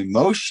the one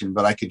emotion,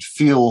 but I could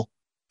feel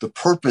the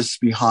purpose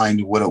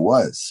behind what it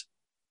was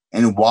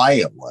and why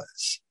it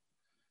was.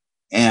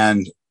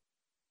 And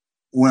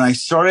when I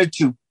started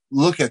to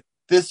look at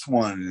this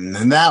one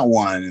and that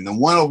one and the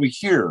one over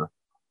here,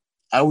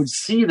 I would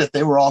see that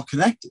they were all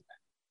connected.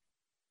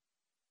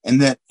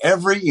 And that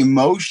every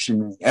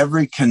emotion,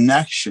 every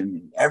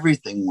connection,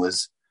 everything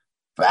was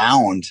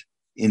bound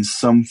in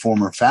some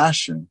form or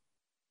fashion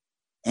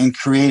and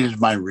created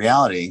my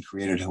reality and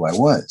created who I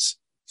was.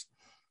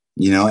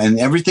 You know, and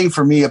everything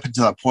for me up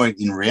until that point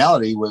in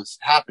reality was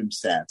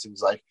happenstance. It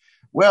was like,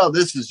 well,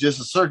 this is just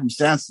a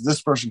circumstance that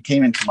this person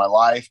came into my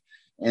life.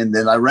 And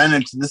then I ran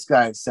into this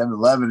guy at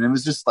 7-Eleven. It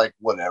was just like,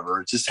 whatever,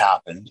 it just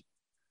happened.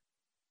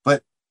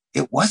 But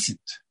it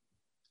wasn't.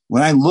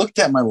 When I looked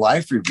at my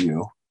life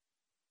review,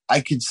 I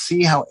could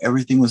see how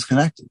everything was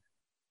connected.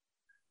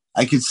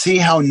 I could see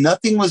how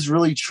nothing was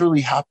really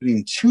truly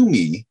happening to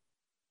me,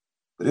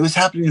 but it was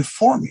happening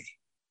for me.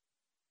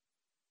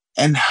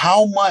 And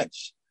how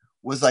much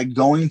was I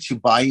going to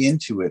buy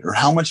into it? Or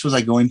how much was I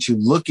going to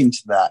look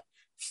into that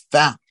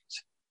fact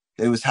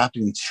that it was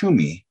happening to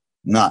me,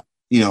 not,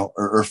 you know,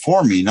 or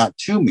for me, not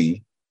to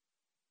me,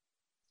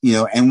 you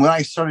know? And when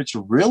I started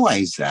to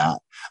realize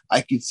that,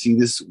 I could see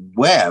this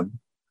web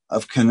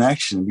of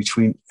connection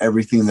between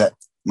everything that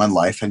my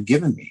life had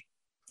given me,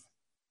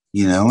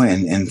 you know,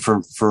 and for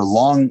a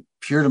long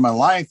period of my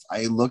life,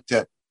 I looked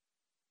at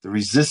the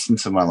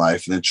resistance of my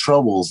life and the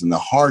troubles and the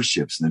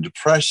hardships and the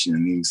depression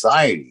and the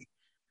anxiety.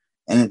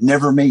 And it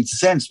never made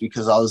sense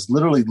because I was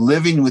literally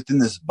living within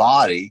this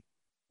body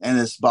and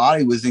this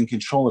body was in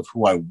control of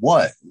who I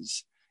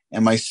was.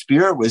 And my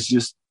spirit was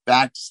just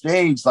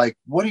backstage, like,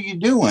 what are you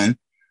doing?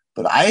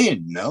 But I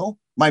didn't know.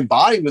 My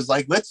body was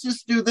like, let's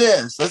just do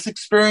this. Let's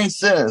experience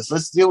this.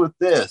 Let's deal with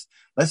this.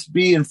 Let's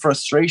be in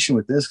frustration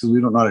with this because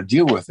we don't know how to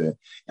deal with it.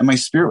 And my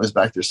spirit was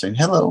back there saying,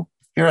 hello,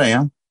 here I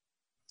am.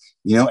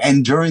 You know,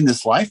 and during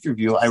this life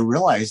review, I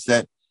realized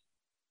that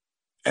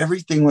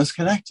everything was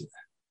connected.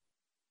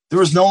 There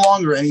was no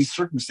longer any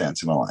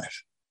circumstance in my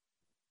life.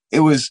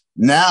 It was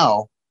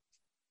now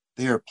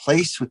they are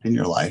placed within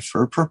your life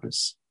for a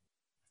purpose.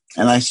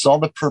 And I saw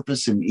the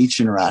purpose in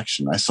each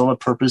interaction. I saw the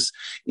purpose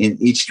in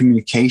each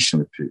communication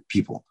with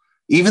people,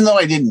 even though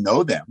I didn't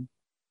know them.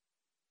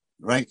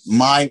 Right?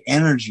 My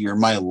energy or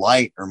my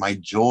light or my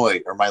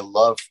joy or my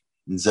love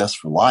and zest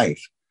for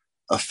life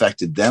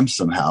affected them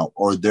somehow,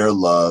 or their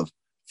love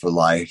for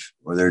life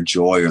or their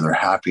joy or their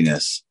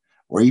happiness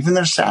or even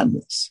their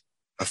sadness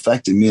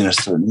affected me in a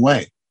certain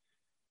way.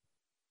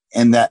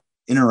 And that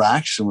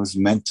interaction was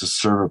meant to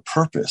serve a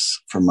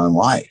purpose for my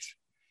life,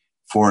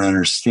 for an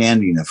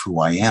understanding of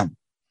who I am,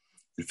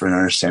 and for an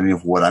understanding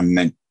of what I'm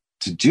meant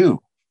to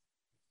do.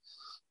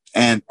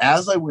 And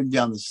as I went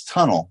down this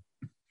tunnel,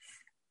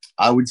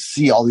 I would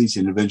see all these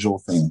individual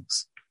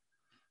things.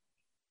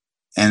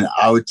 And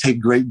I would take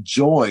great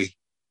joy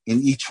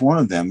in each one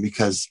of them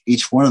because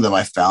each one of them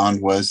I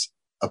found was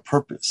a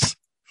purpose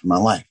for my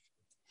life.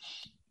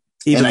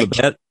 Even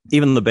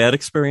the bad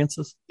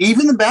experiences?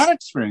 Even the bad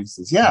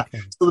experiences, yeah. Okay.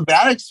 So the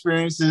bad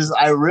experiences,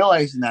 I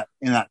realized in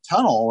that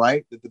tunnel,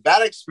 right, that the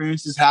bad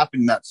experiences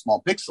happen in that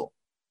small pixel,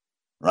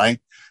 right?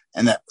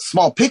 And that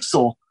small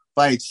pixel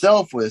by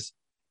itself was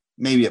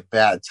maybe a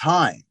bad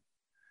time.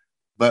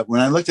 But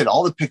when I looked at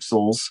all the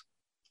pixels,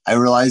 I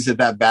realized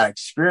that bad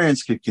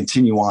experience could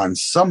continue on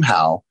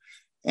somehow.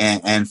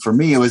 And for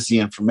me, it was the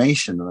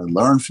information that I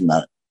learned from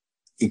that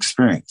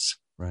experience.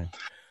 Right.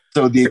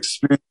 So the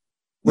experience.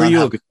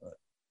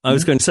 I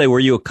was going to say,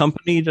 were you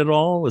accompanied at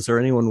all? Was there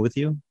anyone with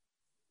you?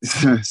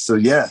 So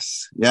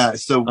yes. Yeah.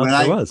 So when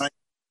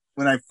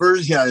I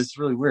first, yeah, it's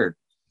really weird.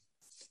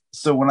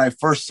 So when I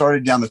first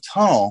started down the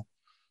tunnel,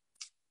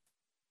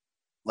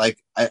 like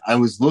I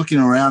was looking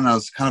around and I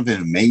was kind of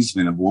in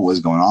amazement of what was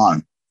going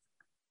on.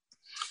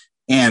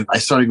 And I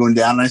started going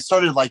down and I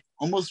started like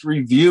almost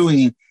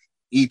reviewing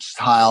each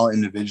tile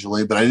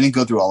individually, but I didn't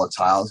go through all the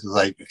tiles because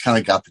I kind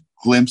of got the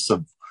glimpse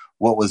of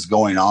what was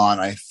going on.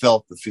 I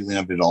felt the feeling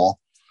of it all.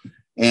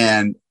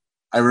 And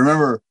I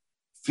remember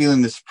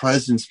feeling this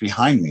presence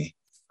behind me,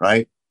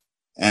 right?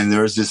 And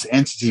there was this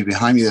entity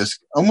behind me that was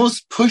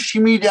almost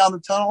pushing me down the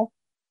tunnel,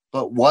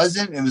 but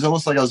wasn't. It was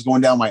almost like I was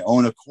going down my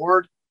own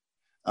accord.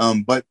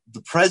 But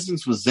the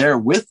presence was there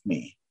with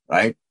me,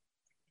 right?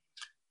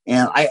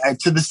 And I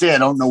to this day, I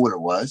don't know what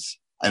it was.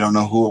 I don't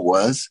know who it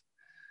was.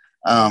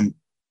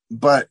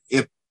 But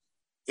it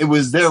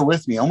was there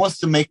with me, almost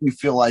to make me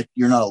feel like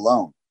you're not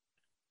alone.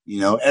 You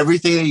know,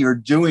 everything that you're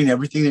doing,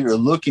 everything that you're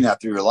looking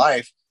at through your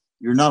life,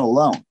 you're not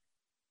alone.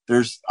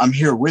 I'm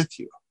here with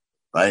you,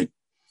 right?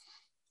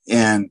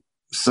 And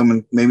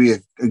someone, maybe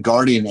a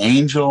guardian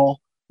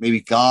angel,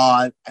 maybe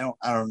God, I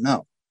don't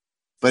know.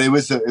 But it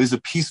was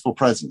a peaceful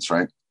presence,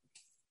 right?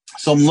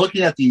 So I'm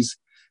looking at these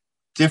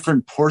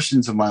different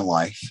portions of my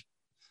life.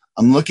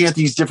 I'm looking at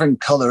these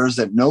different colors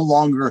that no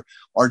longer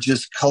are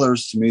just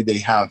colors to me. They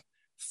have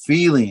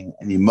feeling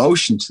and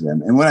emotion to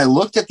them. And when I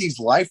looked at these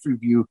life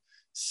review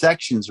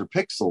sections or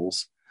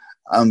pixels,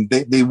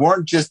 they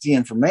weren't just the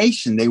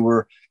information. They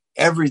were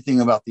everything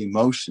about the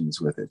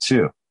emotions with it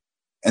too.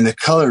 And the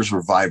colors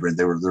were vibrant.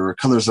 There were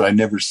colors that I'd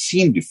never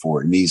seen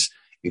before in these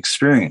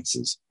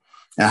experiences.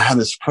 And I had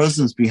this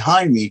presence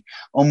behind me,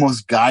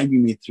 almost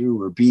guiding me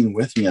through or being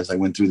with me as I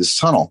went through this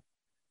tunnel.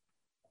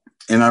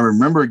 And I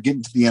remember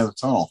getting to the end of the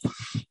tunnel.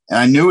 And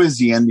I knew it was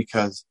the end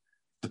because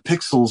the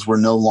pixels were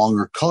no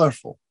longer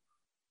colorful.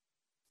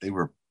 They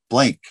were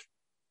blank.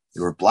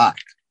 They were black.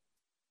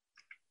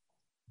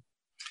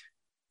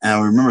 And I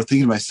remember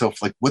thinking to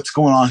myself, like, what's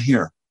going on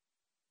here?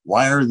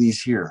 Why are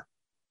these here?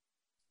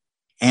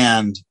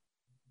 And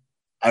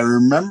I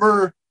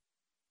remember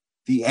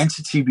the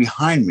entity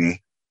behind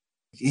me.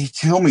 He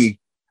told me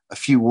a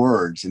few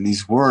words, and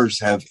these words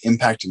have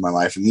impacted my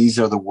life. And these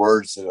are the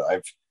words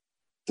that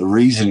the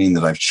reasoning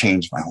that I've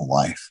changed my whole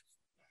life.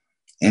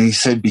 And he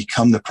said,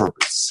 become the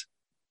purpose.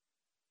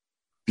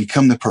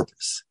 Become the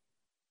purpose.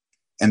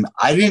 And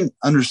I didn't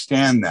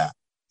understand that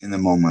in the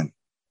moment.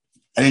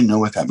 I didn't know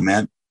what that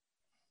meant.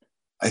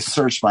 I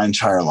searched my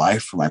entire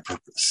life for my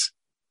purpose,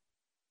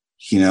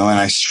 and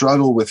I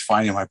struggled with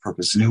finding my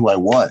purpose and who I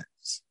was.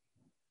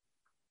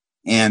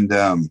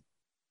 And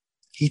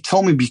he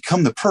told me,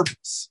 become the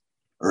purpose,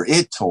 or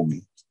it told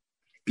me,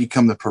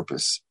 become the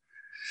purpose.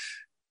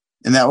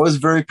 And that was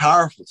very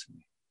powerful to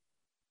me.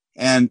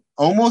 And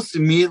almost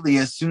immediately,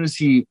 as soon as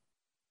he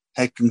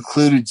had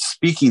concluded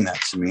speaking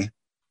that to me,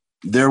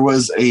 there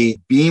was a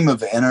beam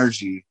of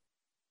energy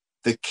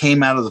that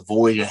came out of the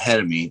void ahead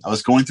of me. I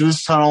was going through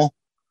this tunnel,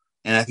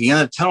 and at the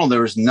end of the tunnel,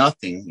 there was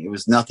nothing. It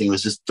was nothing. It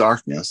was just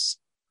darkness.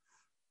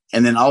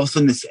 And then all of a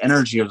sudden, this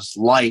energy or this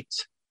light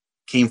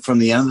came from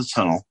the end of the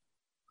tunnel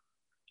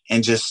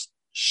and just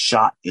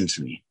shot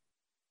into me,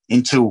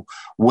 into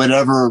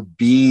whatever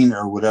being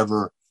or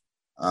whatever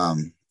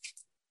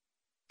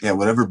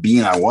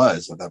being I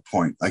was at that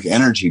point, like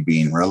energy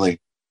being really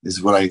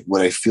is what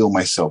I feel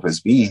myself as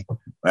being.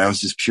 But I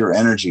was just pure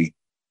energy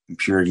and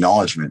pure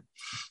acknowledgement.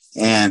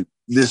 And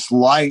this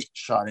light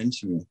shot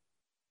into me.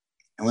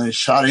 And when it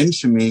shot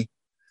into me,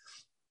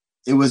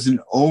 it was an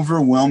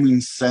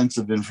overwhelming sense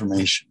of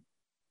information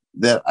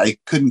that I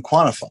couldn't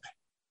quantify.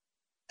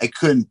 I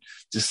couldn't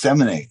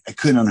disseminate. I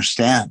couldn't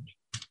understand.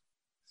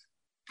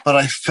 But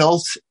I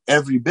felt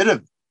every bit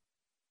of it.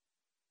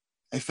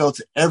 I felt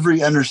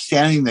every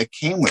understanding that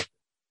came with it,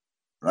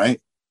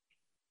 right?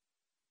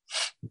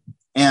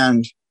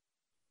 And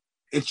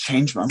it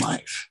changed my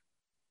life.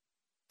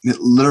 It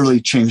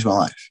literally changed my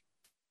life.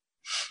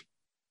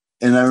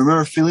 And I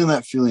remember feeling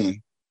that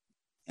feeling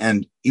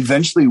and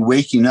eventually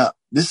waking up.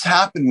 This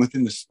happened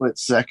within a split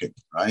second,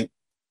 right?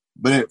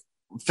 But it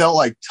felt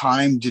like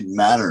time didn't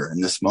matter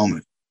in this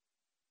moment.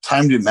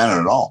 Time didn't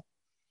matter at all.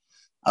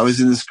 I was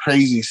in this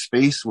crazy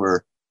space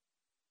where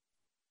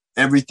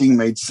everything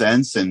made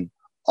sense and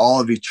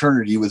all of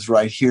eternity was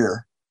right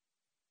here.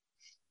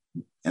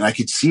 And I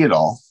could see it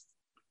all.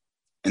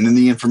 And then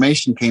the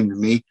information came to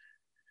me.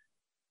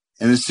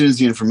 And as soon as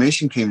the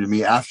information came to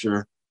me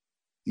after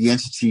the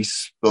entity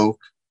spoke,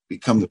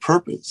 become the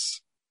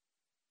purpose,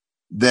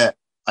 that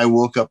I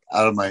woke up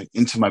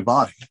into my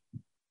body.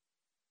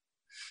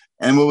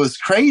 And what was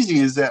crazy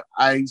is that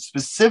I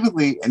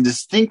specifically and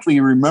distinctly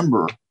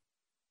remember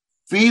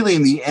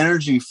feeling the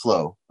energy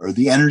flow or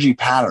the energy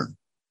pattern,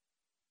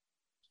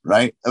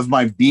 right, of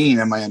my being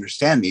and my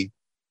understanding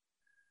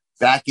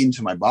back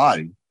into my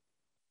body,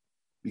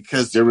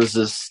 because there was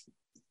this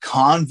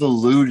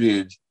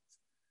convoluted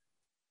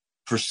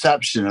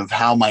perception of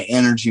how my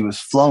energy was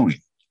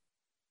flowing.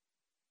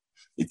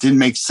 It didn't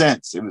make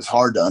sense. It was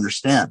hard to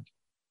understand.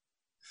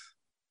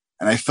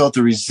 And I felt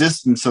the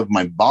resistance of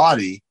my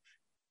body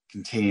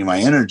containing my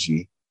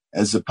energy,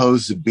 as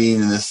opposed to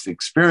being in this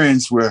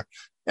experience where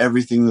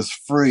everything was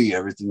free,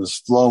 everything was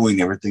flowing,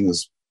 everything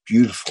was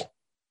beautiful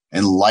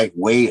and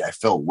lightweight. I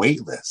felt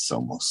weightless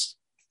almost,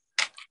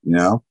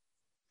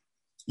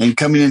 And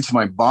coming into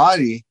my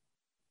body,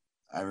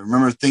 I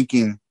remember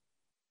thinking,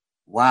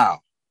 wow,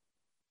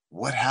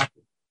 what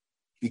happened?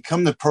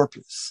 Become the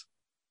purpose.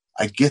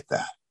 I get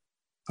that.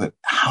 But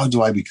how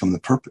do I become the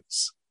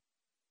purpose?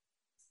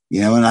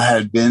 And I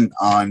had been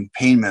on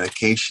pain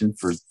medication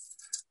for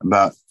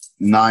about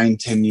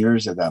 9-10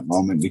 years at that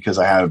moment because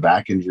I had a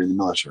back injury in the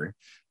military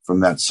from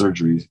that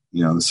surgery,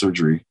 the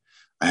surgery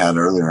I had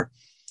earlier.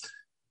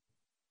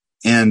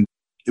 And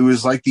it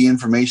was like the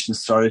information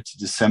started to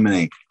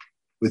disseminate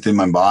within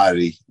my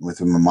body,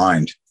 within my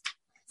mind,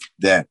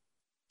 that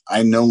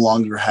I no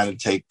longer had to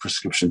take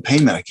prescription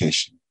pain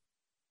medication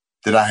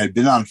that I had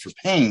been on for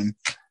pain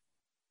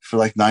for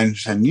like 9 or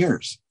 10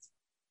 years.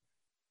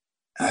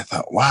 And I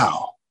thought,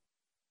 wow,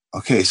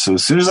 okay, so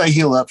as soon as I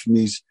heal up from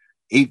these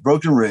 8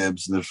 broken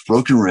ribs and the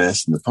broken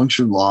wrist and the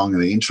punctured lung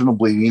and the internal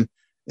bleeding,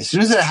 as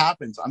soon as that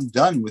happens, I'm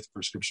done with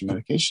prescription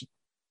medication.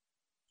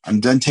 I'm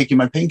done taking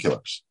my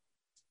painkillers.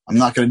 I'm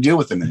not going to deal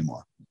with them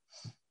anymore.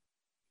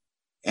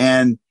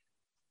 And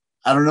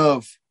I don't know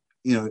if,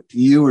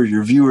 you or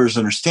your viewers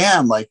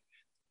understand, like,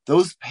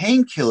 those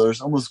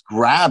painkillers almost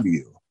grab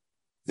you.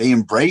 They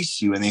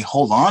embrace you and they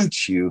hold on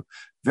to you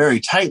very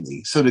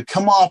tightly. So to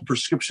come off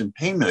prescription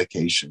pain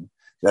medication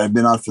that I've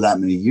been on for that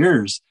many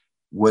years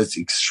was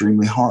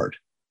extremely hard.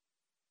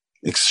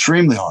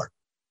 Extremely hard.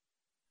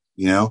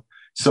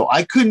 So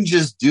I couldn't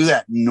just do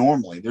that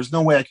normally. There's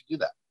no way I could do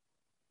that.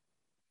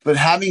 But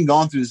having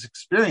gone through this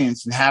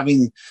experience and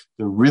having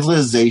the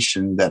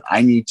realization that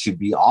I need to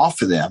be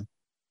off of them,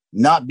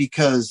 not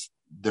because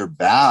they're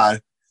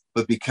bad,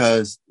 but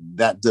because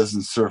that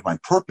doesn't serve my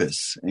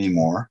purpose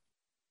anymore,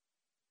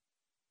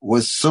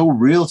 was so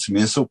real to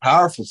me and so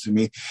powerful to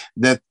me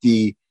that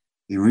the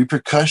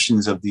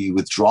repercussions of the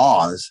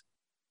withdrawals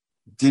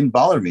didn't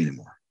bother me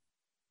anymore.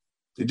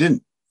 They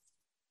didn't.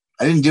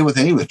 I didn't deal with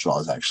any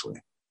withdrawals,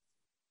 actually.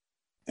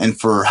 And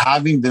for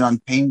having been on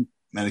pain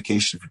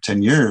medication for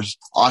 10 years,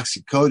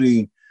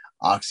 oxycodone,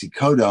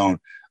 Oxycodone,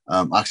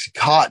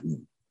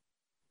 Oxycontin,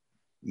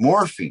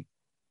 morphine,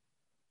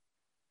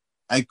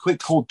 I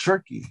quit cold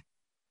turkey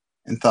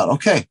and thought,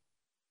 okay,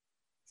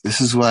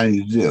 this is what I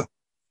need to do.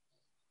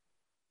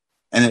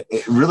 And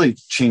it really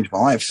changed my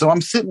life. So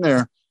I'm sitting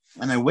there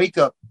and I wake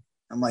up.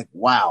 I'm like,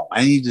 wow,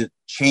 I need to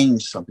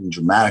change something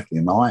dramatically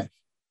in my life.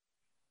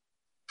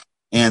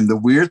 And the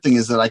weird thing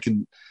is that I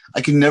can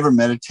never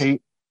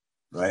meditate,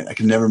 right? I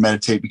can never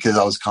meditate because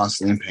I was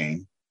constantly in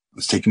pain. I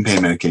was taking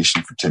pain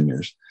medication for 10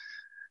 years.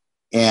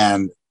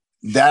 And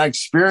that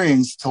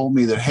experience told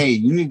me that, hey,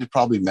 you need to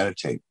probably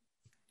meditate.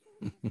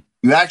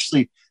 You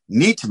actually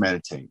need to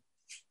meditate.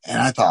 And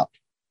I thought,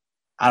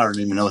 I don't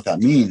even know what that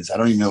means. I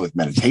don't even know what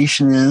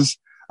meditation is.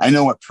 I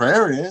know what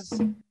prayer is,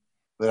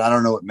 but I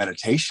don't know what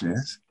meditation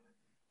is.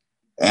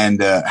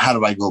 And how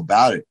do I go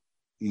about it?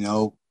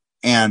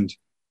 And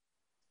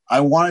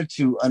I wanted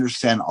to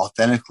understand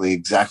authentically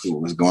exactly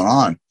what was going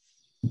on.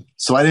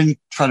 So I didn't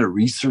try to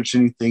research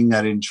anything.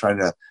 I didn't try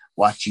to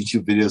watch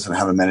YouTube videos on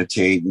how to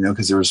meditate,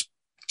 because there was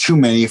too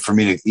many for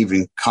me to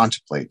even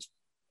contemplate.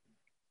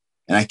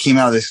 And I came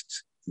out of this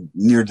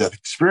near-death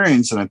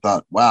experience and I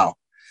thought, wow,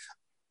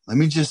 let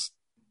me just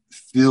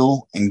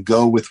feel and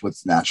go with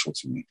what's natural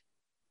to me.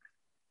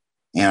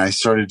 And I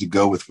started to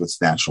go with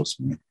what's natural to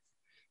me.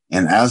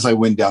 And as I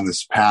went down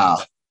this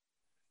path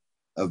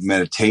of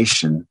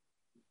meditation,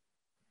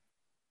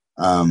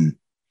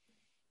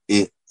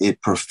 it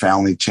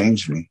profoundly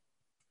changed me.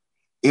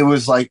 It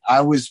was like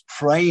I was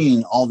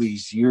praying all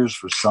these years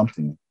for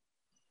something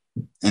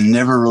and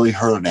never really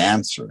heard an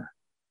answer,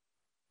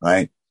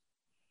 right?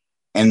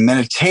 And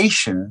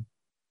meditation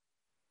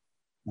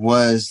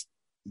was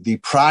the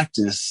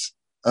practice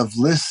of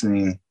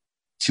listening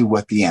to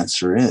what the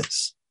answer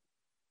is,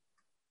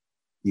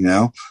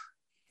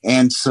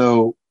 And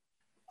so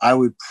I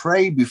would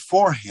pray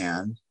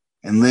beforehand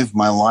and live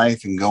my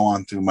life and go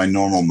on through my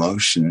normal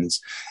motions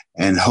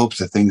and hope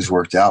that things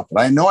worked out.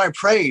 But I know I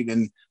prayed,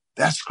 and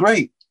that's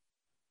great.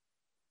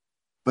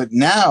 But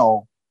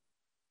now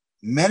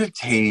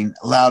meditating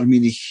allowed me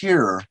to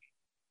hear,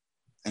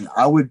 and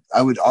I would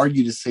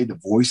argue to say, the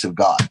voice of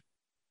God,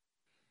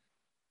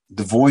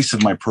 the voice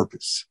of my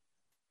purpose.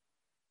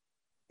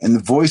 And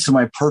the voice of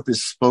my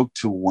purpose spoke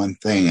to one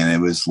thing, and it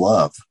was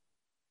love.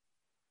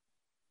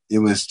 It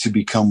was to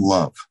become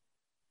love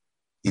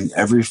in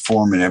every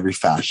form and every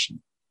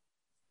fashion.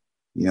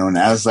 And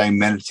as I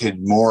meditated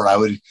more, I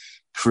would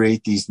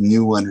create these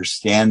new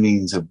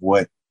understandings of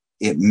what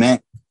it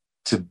meant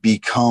to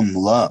become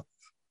love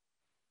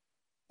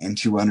and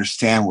to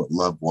understand what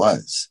love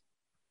was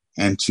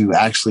and to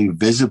actually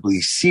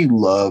visibly see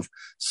love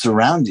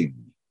surrounding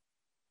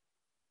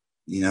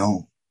me,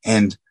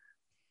 and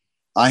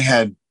I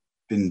had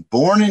been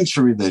born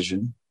into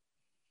religion.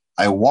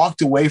 I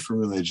walked away from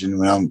religion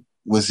when I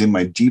was in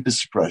my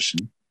deepest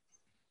depression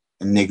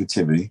and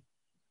negativity.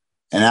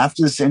 And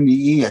after this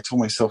NDE, I told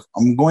myself,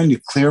 I'm going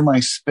to clear my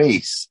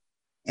space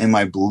and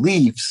my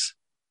beliefs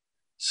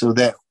so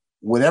that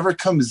whatever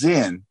comes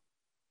in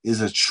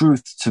is a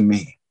truth to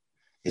me.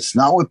 It's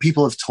not what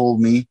people have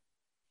told me.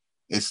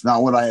 It's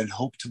not what I had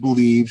hoped to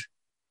believe.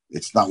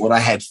 It's not what I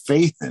had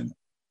faith in.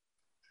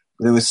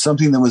 But it was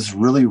something that was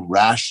really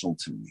rational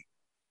to me.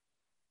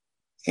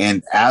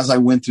 And as I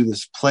went through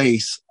this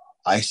place,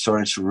 I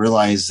started to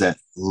realize that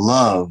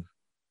love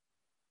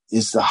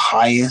is the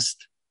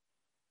highest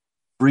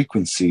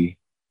frequency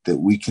that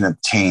we can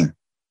obtain.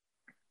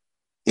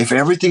 If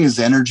everything is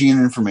energy and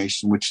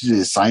information, which it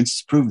is, science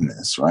has proven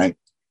this, right?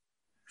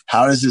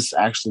 How does this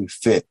actually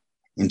fit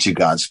into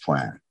God's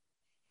plan,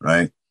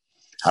 right?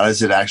 How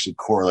does it actually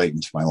correlate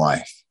into my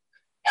life?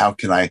 How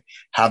can I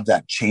have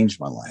that change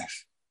my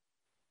life?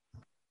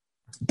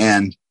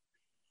 And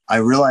I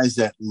realized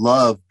that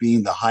love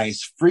being the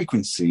highest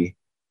frequency,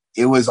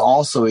 it was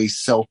also a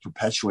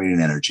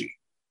self-perpetuating energy.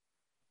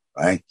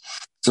 right?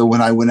 So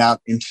when I went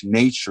out into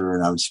nature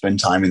and I would spend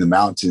time in the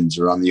mountains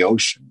or on the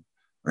ocean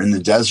or in the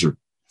desert,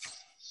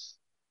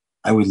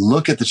 I would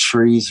look at the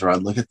trees or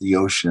I'd look at the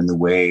ocean and the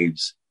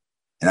waves,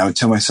 and I would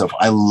tell myself,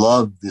 I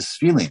love this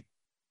feeling.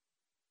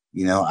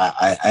 You know,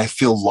 I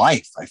feel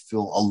life. I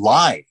feel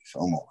alive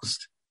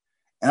almost.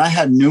 And I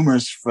had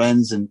numerous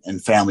friends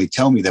and family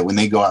tell me that when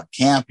they go out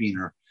camping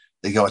or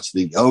they go out to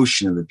the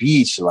ocean or the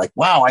beach, they're like,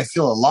 wow, I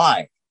feel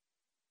alive.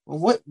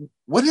 Well,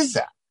 what is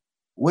that?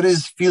 What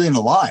is feeling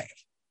alive?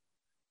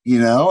 You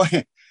know?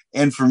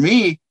 And for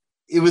me,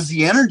 it was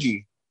the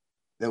energy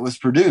that was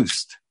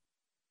produced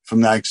from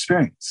that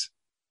experience.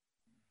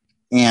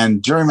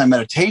 And during my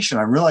meditation,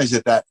 I realized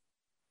that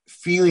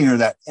feeling or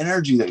that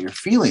energy that you're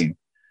feeling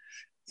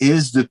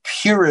is the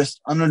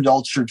purest,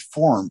 unadulterated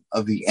form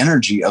of the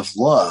energy of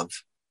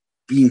love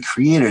being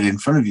created in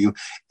front of you,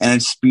 and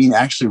it's being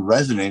actually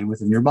resonated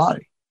within your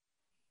body.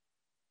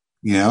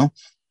 You know?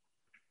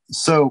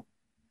 So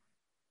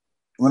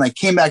when I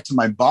came back to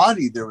my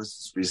body, there was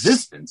this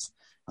resistance.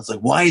 I was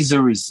like, why is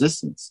there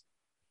resistance?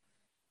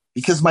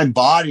 Because my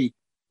body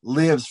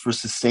lives for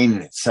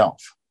sustaining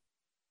itself.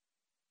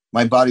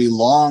 My body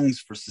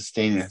longs for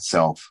sustaining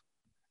itself,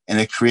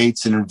 and it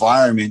creates an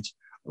environment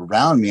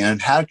around me. And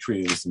it had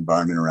created this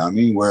environment around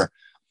me where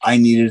I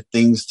needed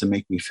things to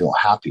make me feel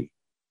happy.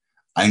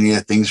 I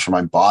needed things for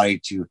my body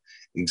to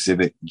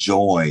exhibit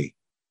joy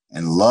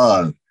and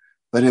love,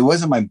 but it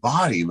wasn't my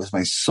body. It was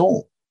my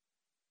soul.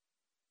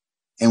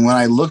 And when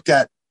I looked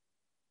at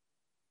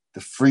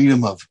the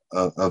freedom of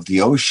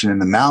the ocean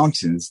and the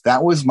mountains,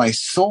 that was my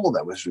soul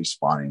that was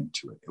responding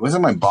to it. It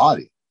wasn't my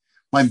body.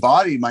 My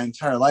body, my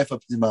entire life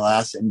up to my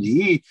last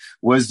NDE,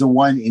 was the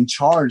one in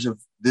charge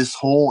of this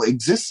whole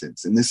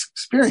existence and this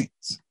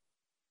experience.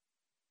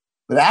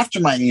 But after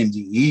my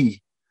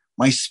NDE,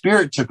 my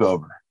spirit took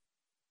over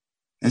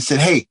and said,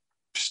 hey,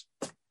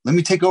 let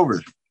me take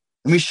over.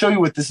 Let me show you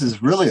what this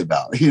is really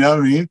about. You know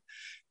what I mean?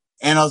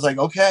 And I was like,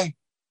 okay,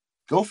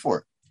 go for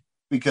it.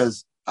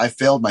 Because I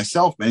failed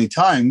myself many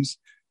times.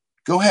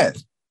 Go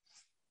ahead.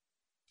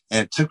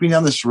 And it took me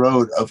down this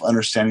road of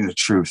understanding the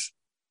truth.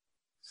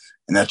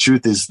 And that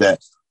truth is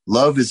that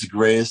love is the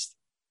greatest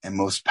and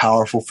most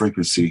powerful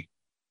frequency.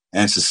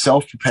 And it's a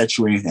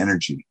self-perpetuating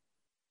energy,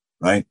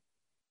 right?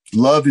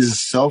 Love is a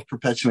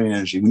self-perpetuating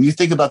energy. When you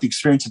think about the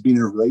experience of being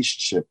in a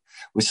relationship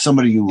with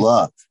somebody you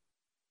love,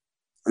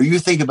 or you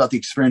think about the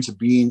experience of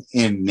being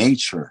in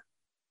nature,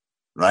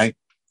 right?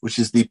 Which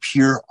is the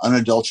pure,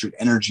 unadulterated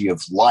energy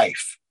of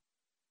life,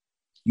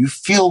 you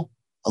feel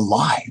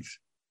alive.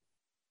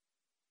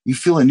 You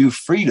feel a new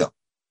freedom.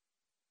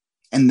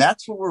 And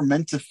that's what we're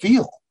meant to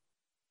feel.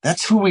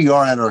 That's who we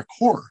are at our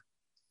core,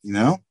 you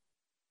know?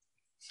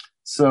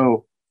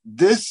 So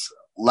this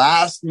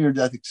last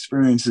near-death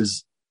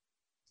experience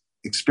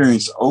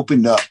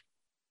opened up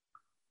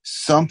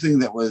something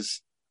that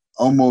was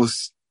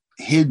almost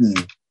hidden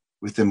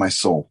within my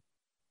soul.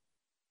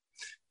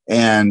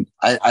 And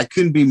I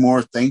couldn't be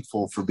more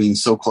thankful for being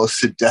so close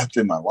to death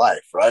in my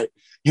life, right?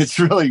 It's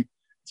really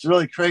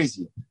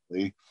crazy.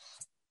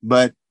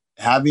 But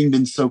having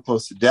been so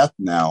close to death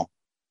now,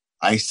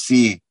 I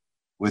see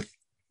what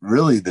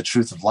really the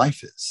truth of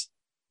life is.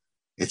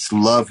 It's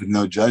love with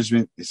no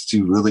judgment. It's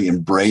to really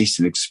embrace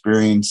and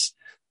experience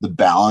the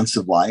balance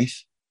of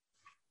life.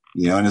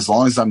 You know, and as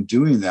long as I'm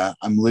doing that,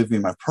 I'm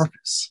living my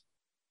purpose.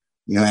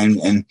 You know,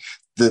 and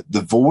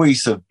the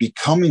voice of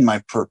becoming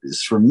my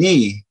purpose for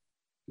me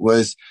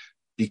was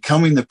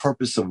becoming the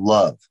purpose of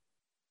love,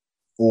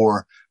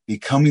 or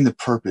becoming the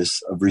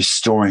purpose of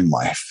restoring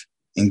life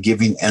and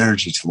giving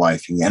energy to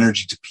life and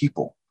energy to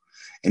people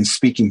and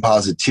speaking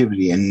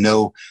positivity and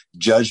no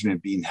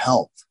judgment being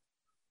held.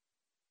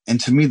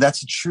 And to me, that's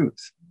the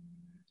truth.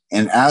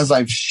 And as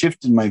I've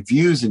shifted my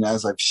views and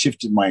as I've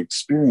shifted my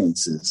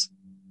experiences,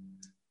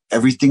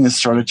 everything has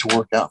started to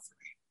work out for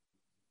me.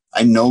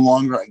 I no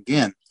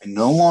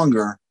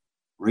longer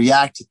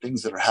react to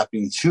things that are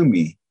happening to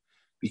me,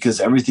 because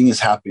everything is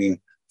happening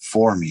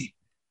for me.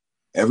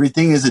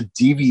 Everything is a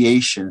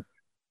deviation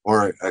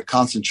or a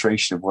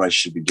concentration of what I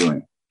should be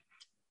doing.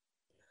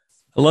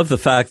 I love the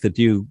fact that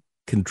you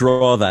can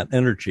draw that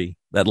energy,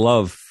 that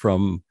love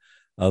from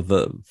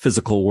the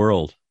physical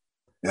world.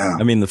 Yeah.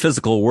 I mean, the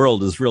physical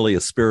world is really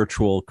a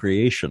spiritual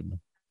creation.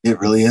 It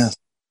really is.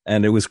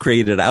 And it was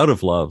created out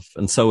of love.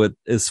 And so it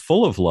is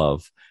full of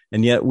love.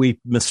 And yet we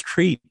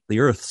mistreat the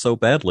earth so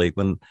badly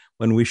when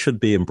we should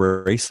be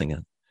embracing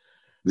it.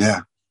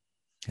 Yeah.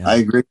 I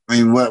agree. I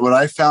mean, what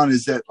I found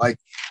is that, like,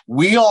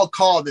 we all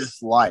call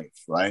this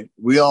life, right?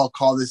 We all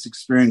call this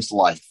experience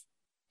life.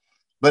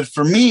 But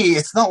for me,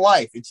 it's not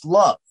life. It's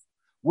love.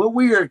 What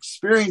we are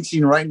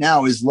experiencing right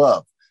now is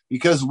love,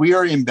 because we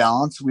are in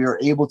balance. We are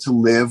able to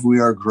live. We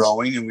are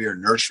growing and we are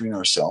nurturing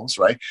ourselves,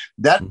 right?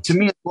 That to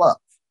me is love.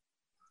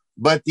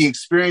 But the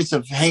experience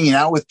of hanging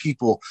out with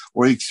people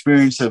or the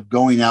experience of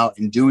going out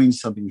and doing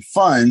something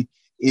fun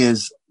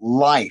is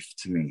life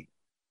to me,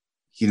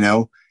 you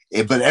know?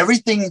 But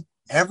everything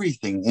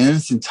in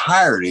its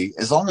entirety,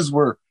 as long as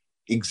we're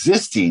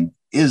existing,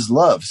 is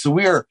love. So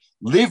we are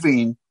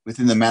living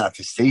within the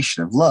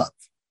manifestation of love.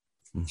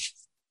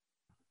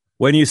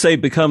 When you say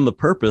become the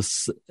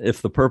purpose,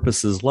 if the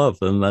purpose is love,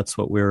 then that's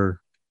what we're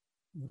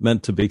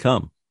meant to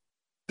become.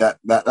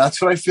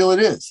 That's what I feel it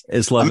is.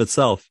 It's love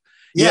itself.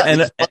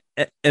 Yeah.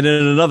 And in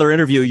another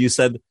interview, you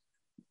said,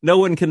 no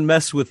one can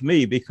mess with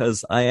me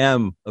because I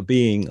am a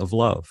being of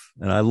love.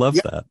 And I love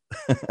that.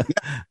 Yeah.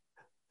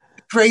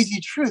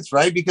 Crazy truth,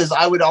 right? Because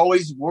I would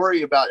always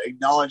worry about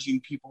acknowledging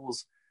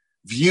people's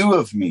view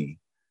of me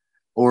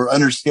or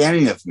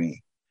understanding of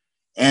me.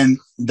 And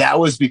that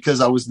was because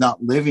I was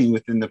not living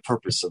within the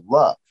purpose of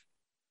love.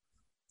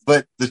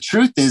 But the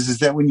truth is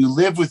that when you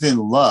live within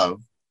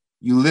love,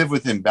 you live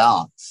within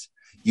balance.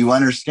 You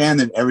understand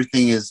that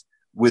everything is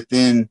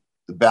within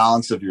the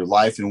balance of your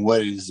life and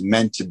what it is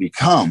meant to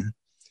become.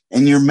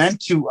 And you're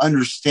meant to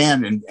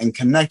understand and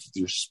connect with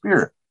your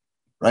spirit,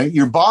 right?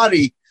 Your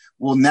body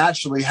will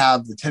naturally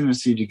have the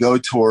tendency to go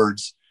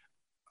towards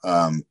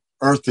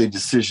earthly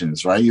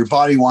decisions, right? Your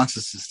body wants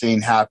to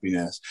sustain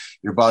happiness.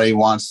 Your body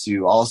wants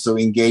to also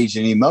engage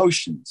in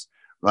emotions,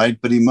 right?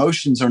 But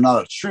emotions are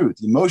not a truth.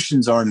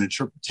 Emotions are an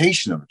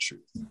interpretation of a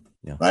truth,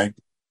 right?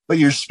 But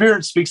your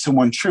spirit speaks to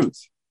one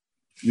truth.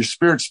 Your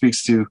spirit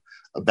speaks to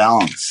a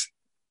balance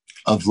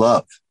of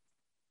love.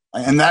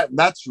 And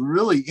that's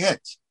really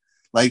it.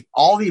 Like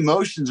all the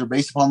emotions are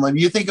based upon love.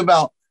 You think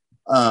about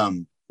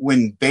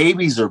when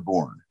babies are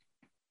born,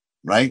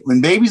 right?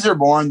 When babies are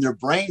born, their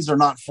brains are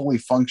not fully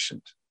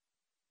functioned,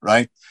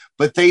 right?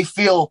 But they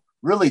feel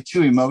really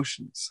two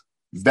emotions,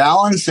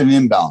 balance and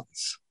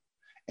imbalance.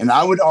 And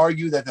I would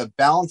argue that the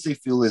balance they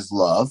feel is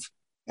love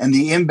and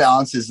the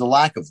imbalance is the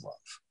lack of love,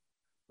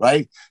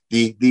 right?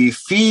 The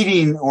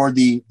feeding or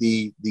the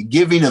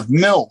giving of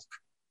milk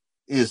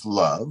is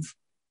love,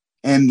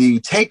 and the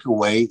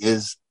takeaway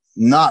is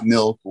not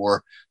milk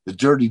or the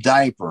dirty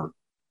diaper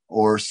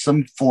or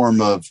some form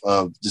of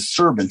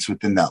disturbance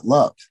within that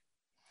love.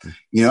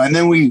 And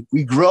then we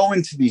grow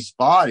into these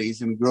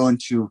bodies and we grow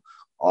into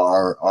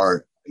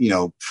our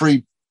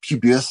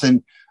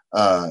pre-pubescent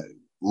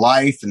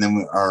life, and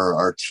then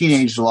our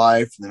teenage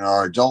life, and then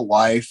our adult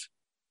life,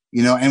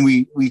 and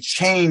we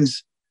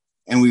change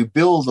and we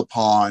build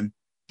upon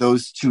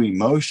those two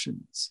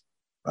emotions,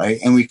 right?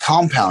 And we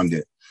compound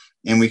it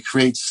and we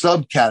create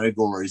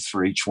subcategories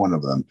for each one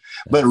of them.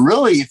 But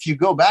really, if you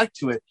go back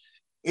to it,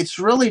 it's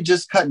really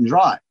just cut and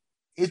dry.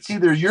 It's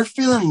either you're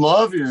feeling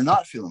love or you're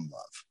not feeling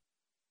love,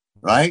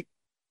 right?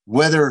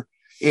 Whether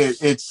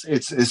it's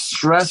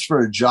stress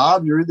for a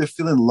job, you're either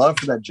feeling love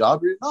for that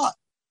job or you're not.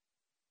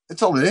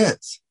 That's all it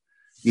is,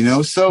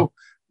 So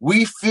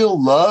we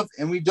feel love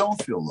and we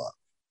don't feel love.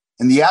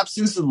 And the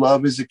absence of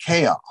love is a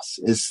chaos.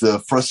 It's the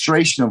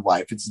frustration of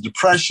life. It's the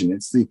depression.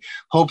 It's the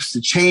hopes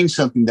to change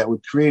something that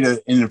would create an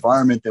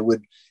environment that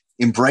would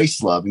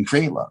embrace love and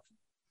create love.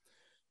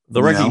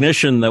 The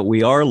recognition that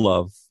we are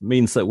love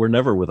means that we're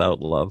never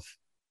without love.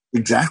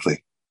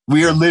 Exactly.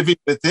 We are living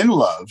within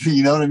love.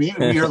 You know what I mean?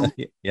 We are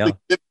living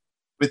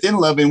within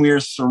love, and we are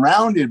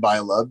surrounded by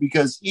love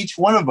because each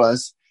one of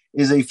us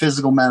is a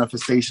physical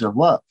manifestation of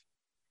love.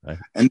 Right.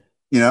 And,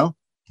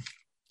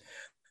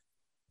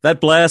 that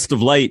blast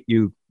of light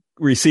you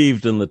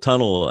received in the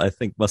tunnel, I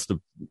think, must have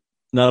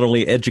not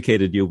only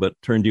educated you,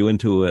 but turned you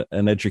into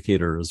an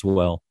educator as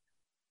well.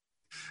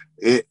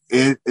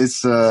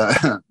 It's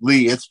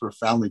Lee, it's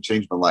profoundly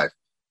changed my life.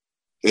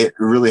 It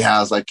really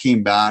has. I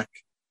came back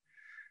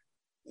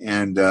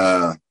and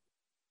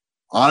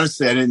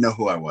honestly, I didn't know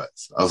who I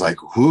was. I was like,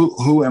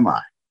 who am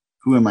I?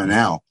 Who am I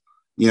now?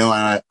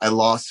 And I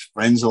lost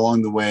friends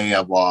along the way.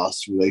 I've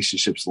lost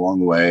relationships along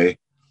the way.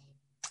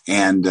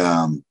 And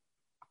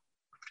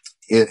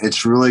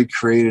it's really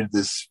created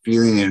this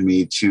feeling in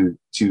me to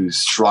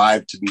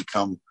strive to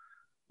become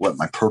what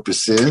my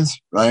purpose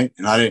is, right?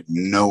 And I didn't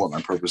know what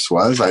my purpose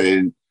was. I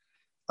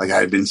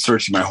had been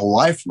searching my whole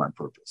life for my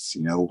purpose.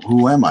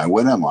 Who am I?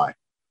 What am I?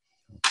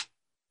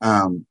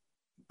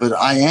 But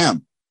I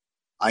am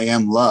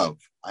love.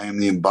 I am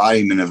the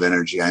embodiment of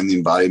energy. I am the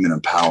embodiment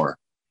of power,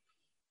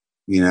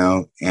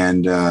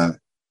 and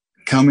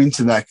coming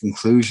to that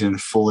conclusion,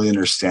 fully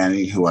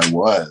understanding who I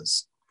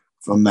was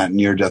from that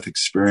near-death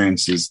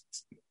experience is,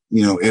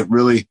 it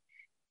really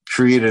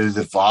created a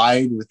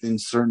divide within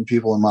certain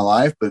people in my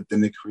life, but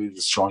then it created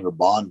a stronger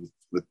bond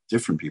with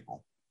different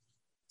people.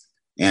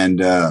 And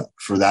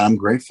for that, I'm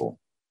grateful,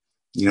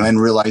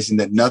 and realizing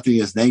that nothing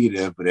is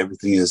negative, but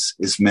everything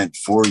is meant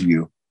for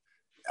you.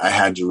 I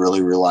had to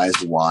really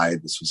realize why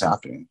this was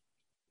happening.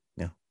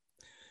 Yeah.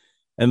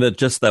 And that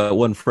just that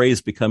one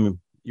phrase, become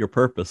your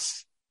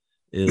purpose,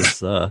 is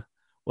just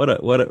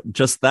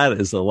that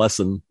is a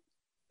lesson,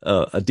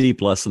 a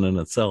deep lesson in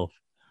itself.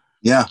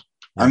 Yeah.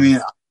 I mean,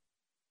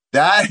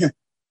 that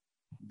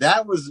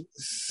was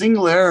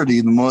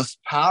singularity, the most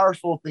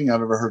powerful thing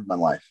I've ever heard in my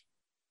life.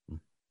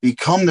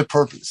 Become the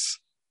purpose.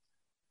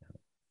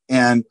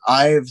 And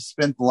I've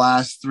spent the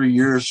last 3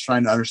 years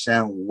trying to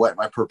understand what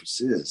my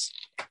purpose is.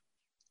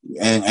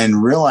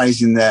 And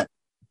realizing that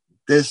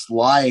this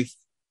life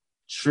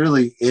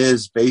truly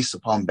is based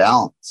upon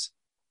balance.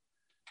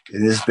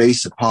 It is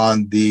based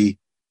upon the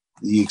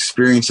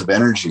experience of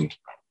energy,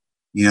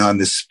 and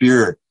the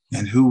spirit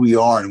and who we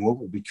are and what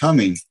we're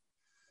becoming,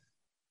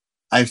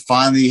 I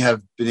finally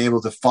have been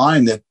able to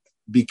find that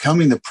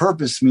becoming the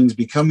purpose means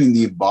becoming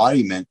the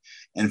embodiment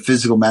and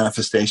physical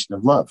manifestation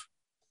of love.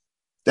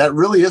 That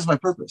really is my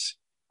purpose.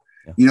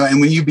 Yeah.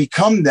 And when you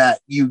become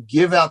that, you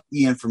give out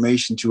the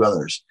information to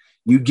others.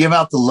 You give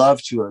out the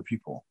love to other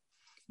people.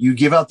 You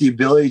give out the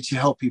ability to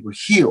help people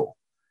heal.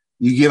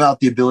 You give out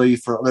the ability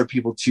for other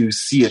people to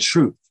see a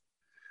truth.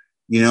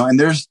 And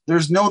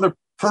there's no other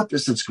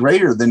purpose that's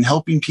greater than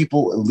helping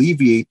people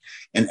alleviate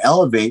and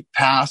elevate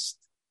past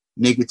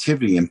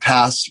negativity and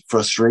past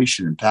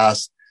frustration and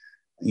past,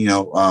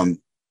 a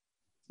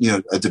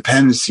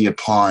dependency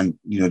upon,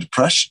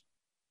 depression.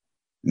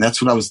 And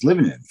that's what I was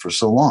living in for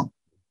so long.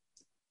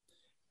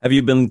 Have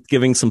you been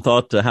giving some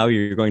thought to how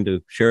you're going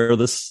to share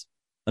this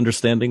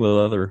understanding with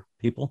other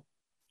people?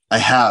 I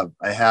have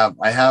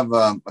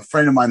a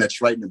friend of mine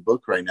that's writing a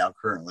book right now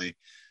currently.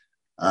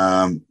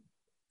 And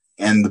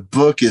the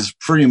book is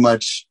pretty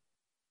much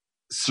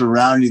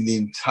surrounding the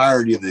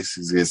entirety of this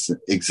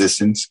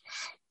existence.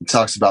 It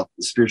talks about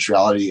the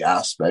spirituality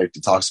aspect.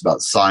 It talks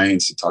about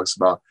science. It talks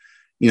about,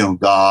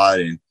 God.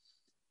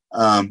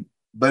 And,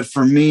 but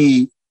for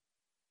me,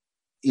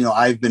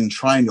 I've been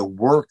trying to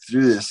work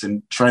through this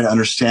and trying to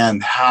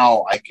understand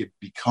how I could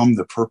become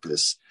the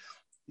purpose.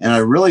 And I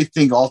really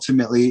think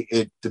ultimately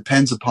it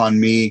depends upon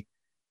me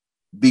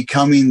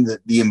becoming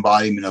the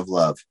embodiment of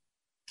love.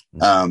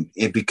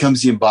 It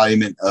becomes the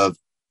embodiment of,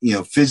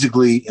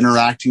 physically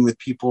interacting with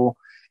people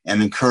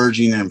and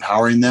encouraging and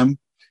empowering them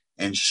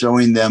and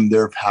showing them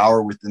their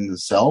power within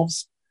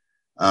themselves.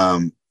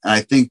 And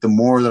I think the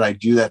more that I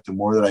do that, the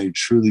more that I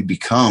truly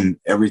become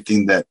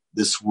everything that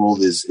this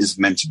world is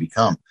meant to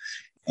become.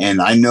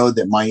 And I know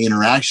that my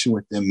interaction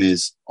with them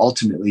is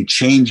ultimately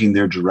changing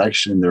their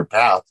direction and their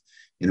path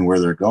and where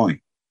they're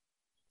going.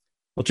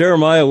 Well,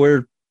 Jeremiah,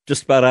 we're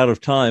just about out of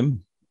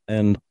time.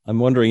 And I'm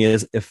wondering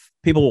if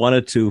people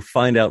wanted to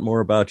find out more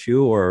about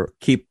you or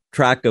keep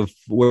track of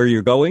where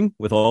you're going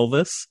with all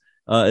this,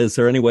 is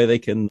there any way they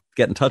can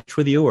get in touch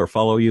with you or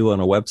follow you on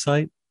a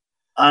website?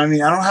 I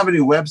mean, I don't have any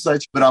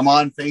websites, but I'm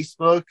on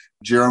Facebook,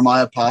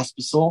 Jeremiah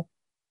Pospisil.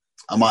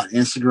 I'm on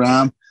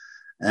Instagram,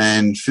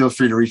 and feel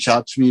free to reach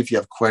out to me if you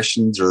have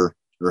questions or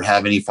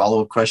have any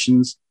follow-up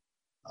questions.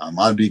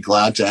 I'd be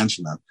glad to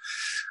answer them.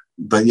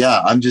 But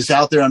yeah, I'm just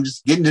out there. I'm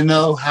just getting to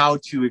know how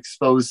to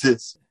expose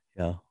this.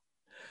 Yeah.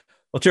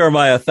 Well,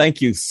 Jeremiah,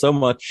 thank you so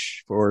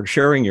much for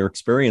sharing your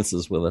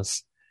experiences with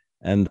us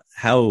and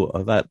how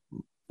that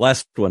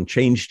last one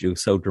changed you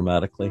so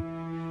dramatically.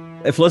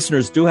 If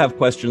listeners do have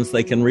questions,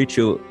 they can reach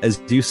you, as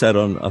you said,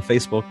 on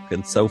Facebook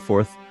and so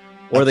forth,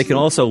 or Absolutely. They can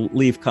also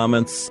leave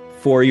comments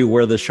for you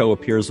where the show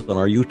appears on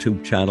our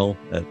YouTube channel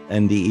at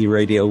NDE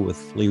Radio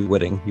with Lee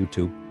Witting,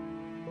 YouTube.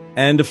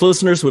 And if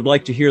listeners would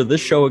like to hear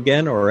this show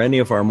again or any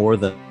of our more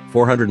than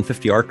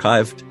 450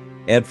 archived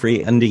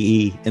ad-free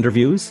NDE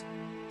interviews,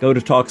 go to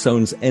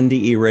TalkZone's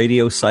NDE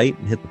Radio site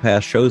and hit the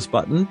Past Shows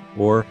button,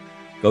 or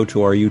go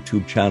to our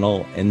YouTube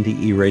channel,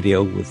 NDE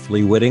Radio with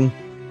Lee Witting,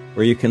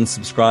 where you can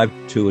subscribe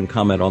to and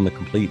comment on the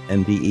complete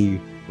NDE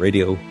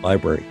Radio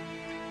library.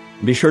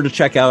 And be sure to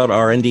check out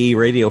our NDE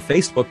Radio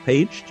Facebook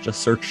page.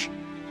 Just search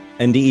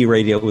NDE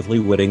Radio with Lee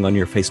Witting on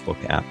your Facebook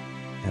app.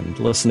 And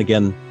listen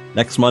again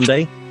next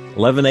Monday,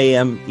 11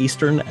 a.m.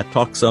 Eastern at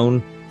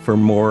TalkZone for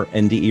more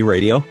NDE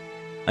Radio.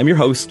 I'm your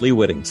host, Lee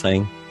Witting,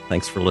 saying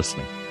thanks for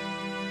listening.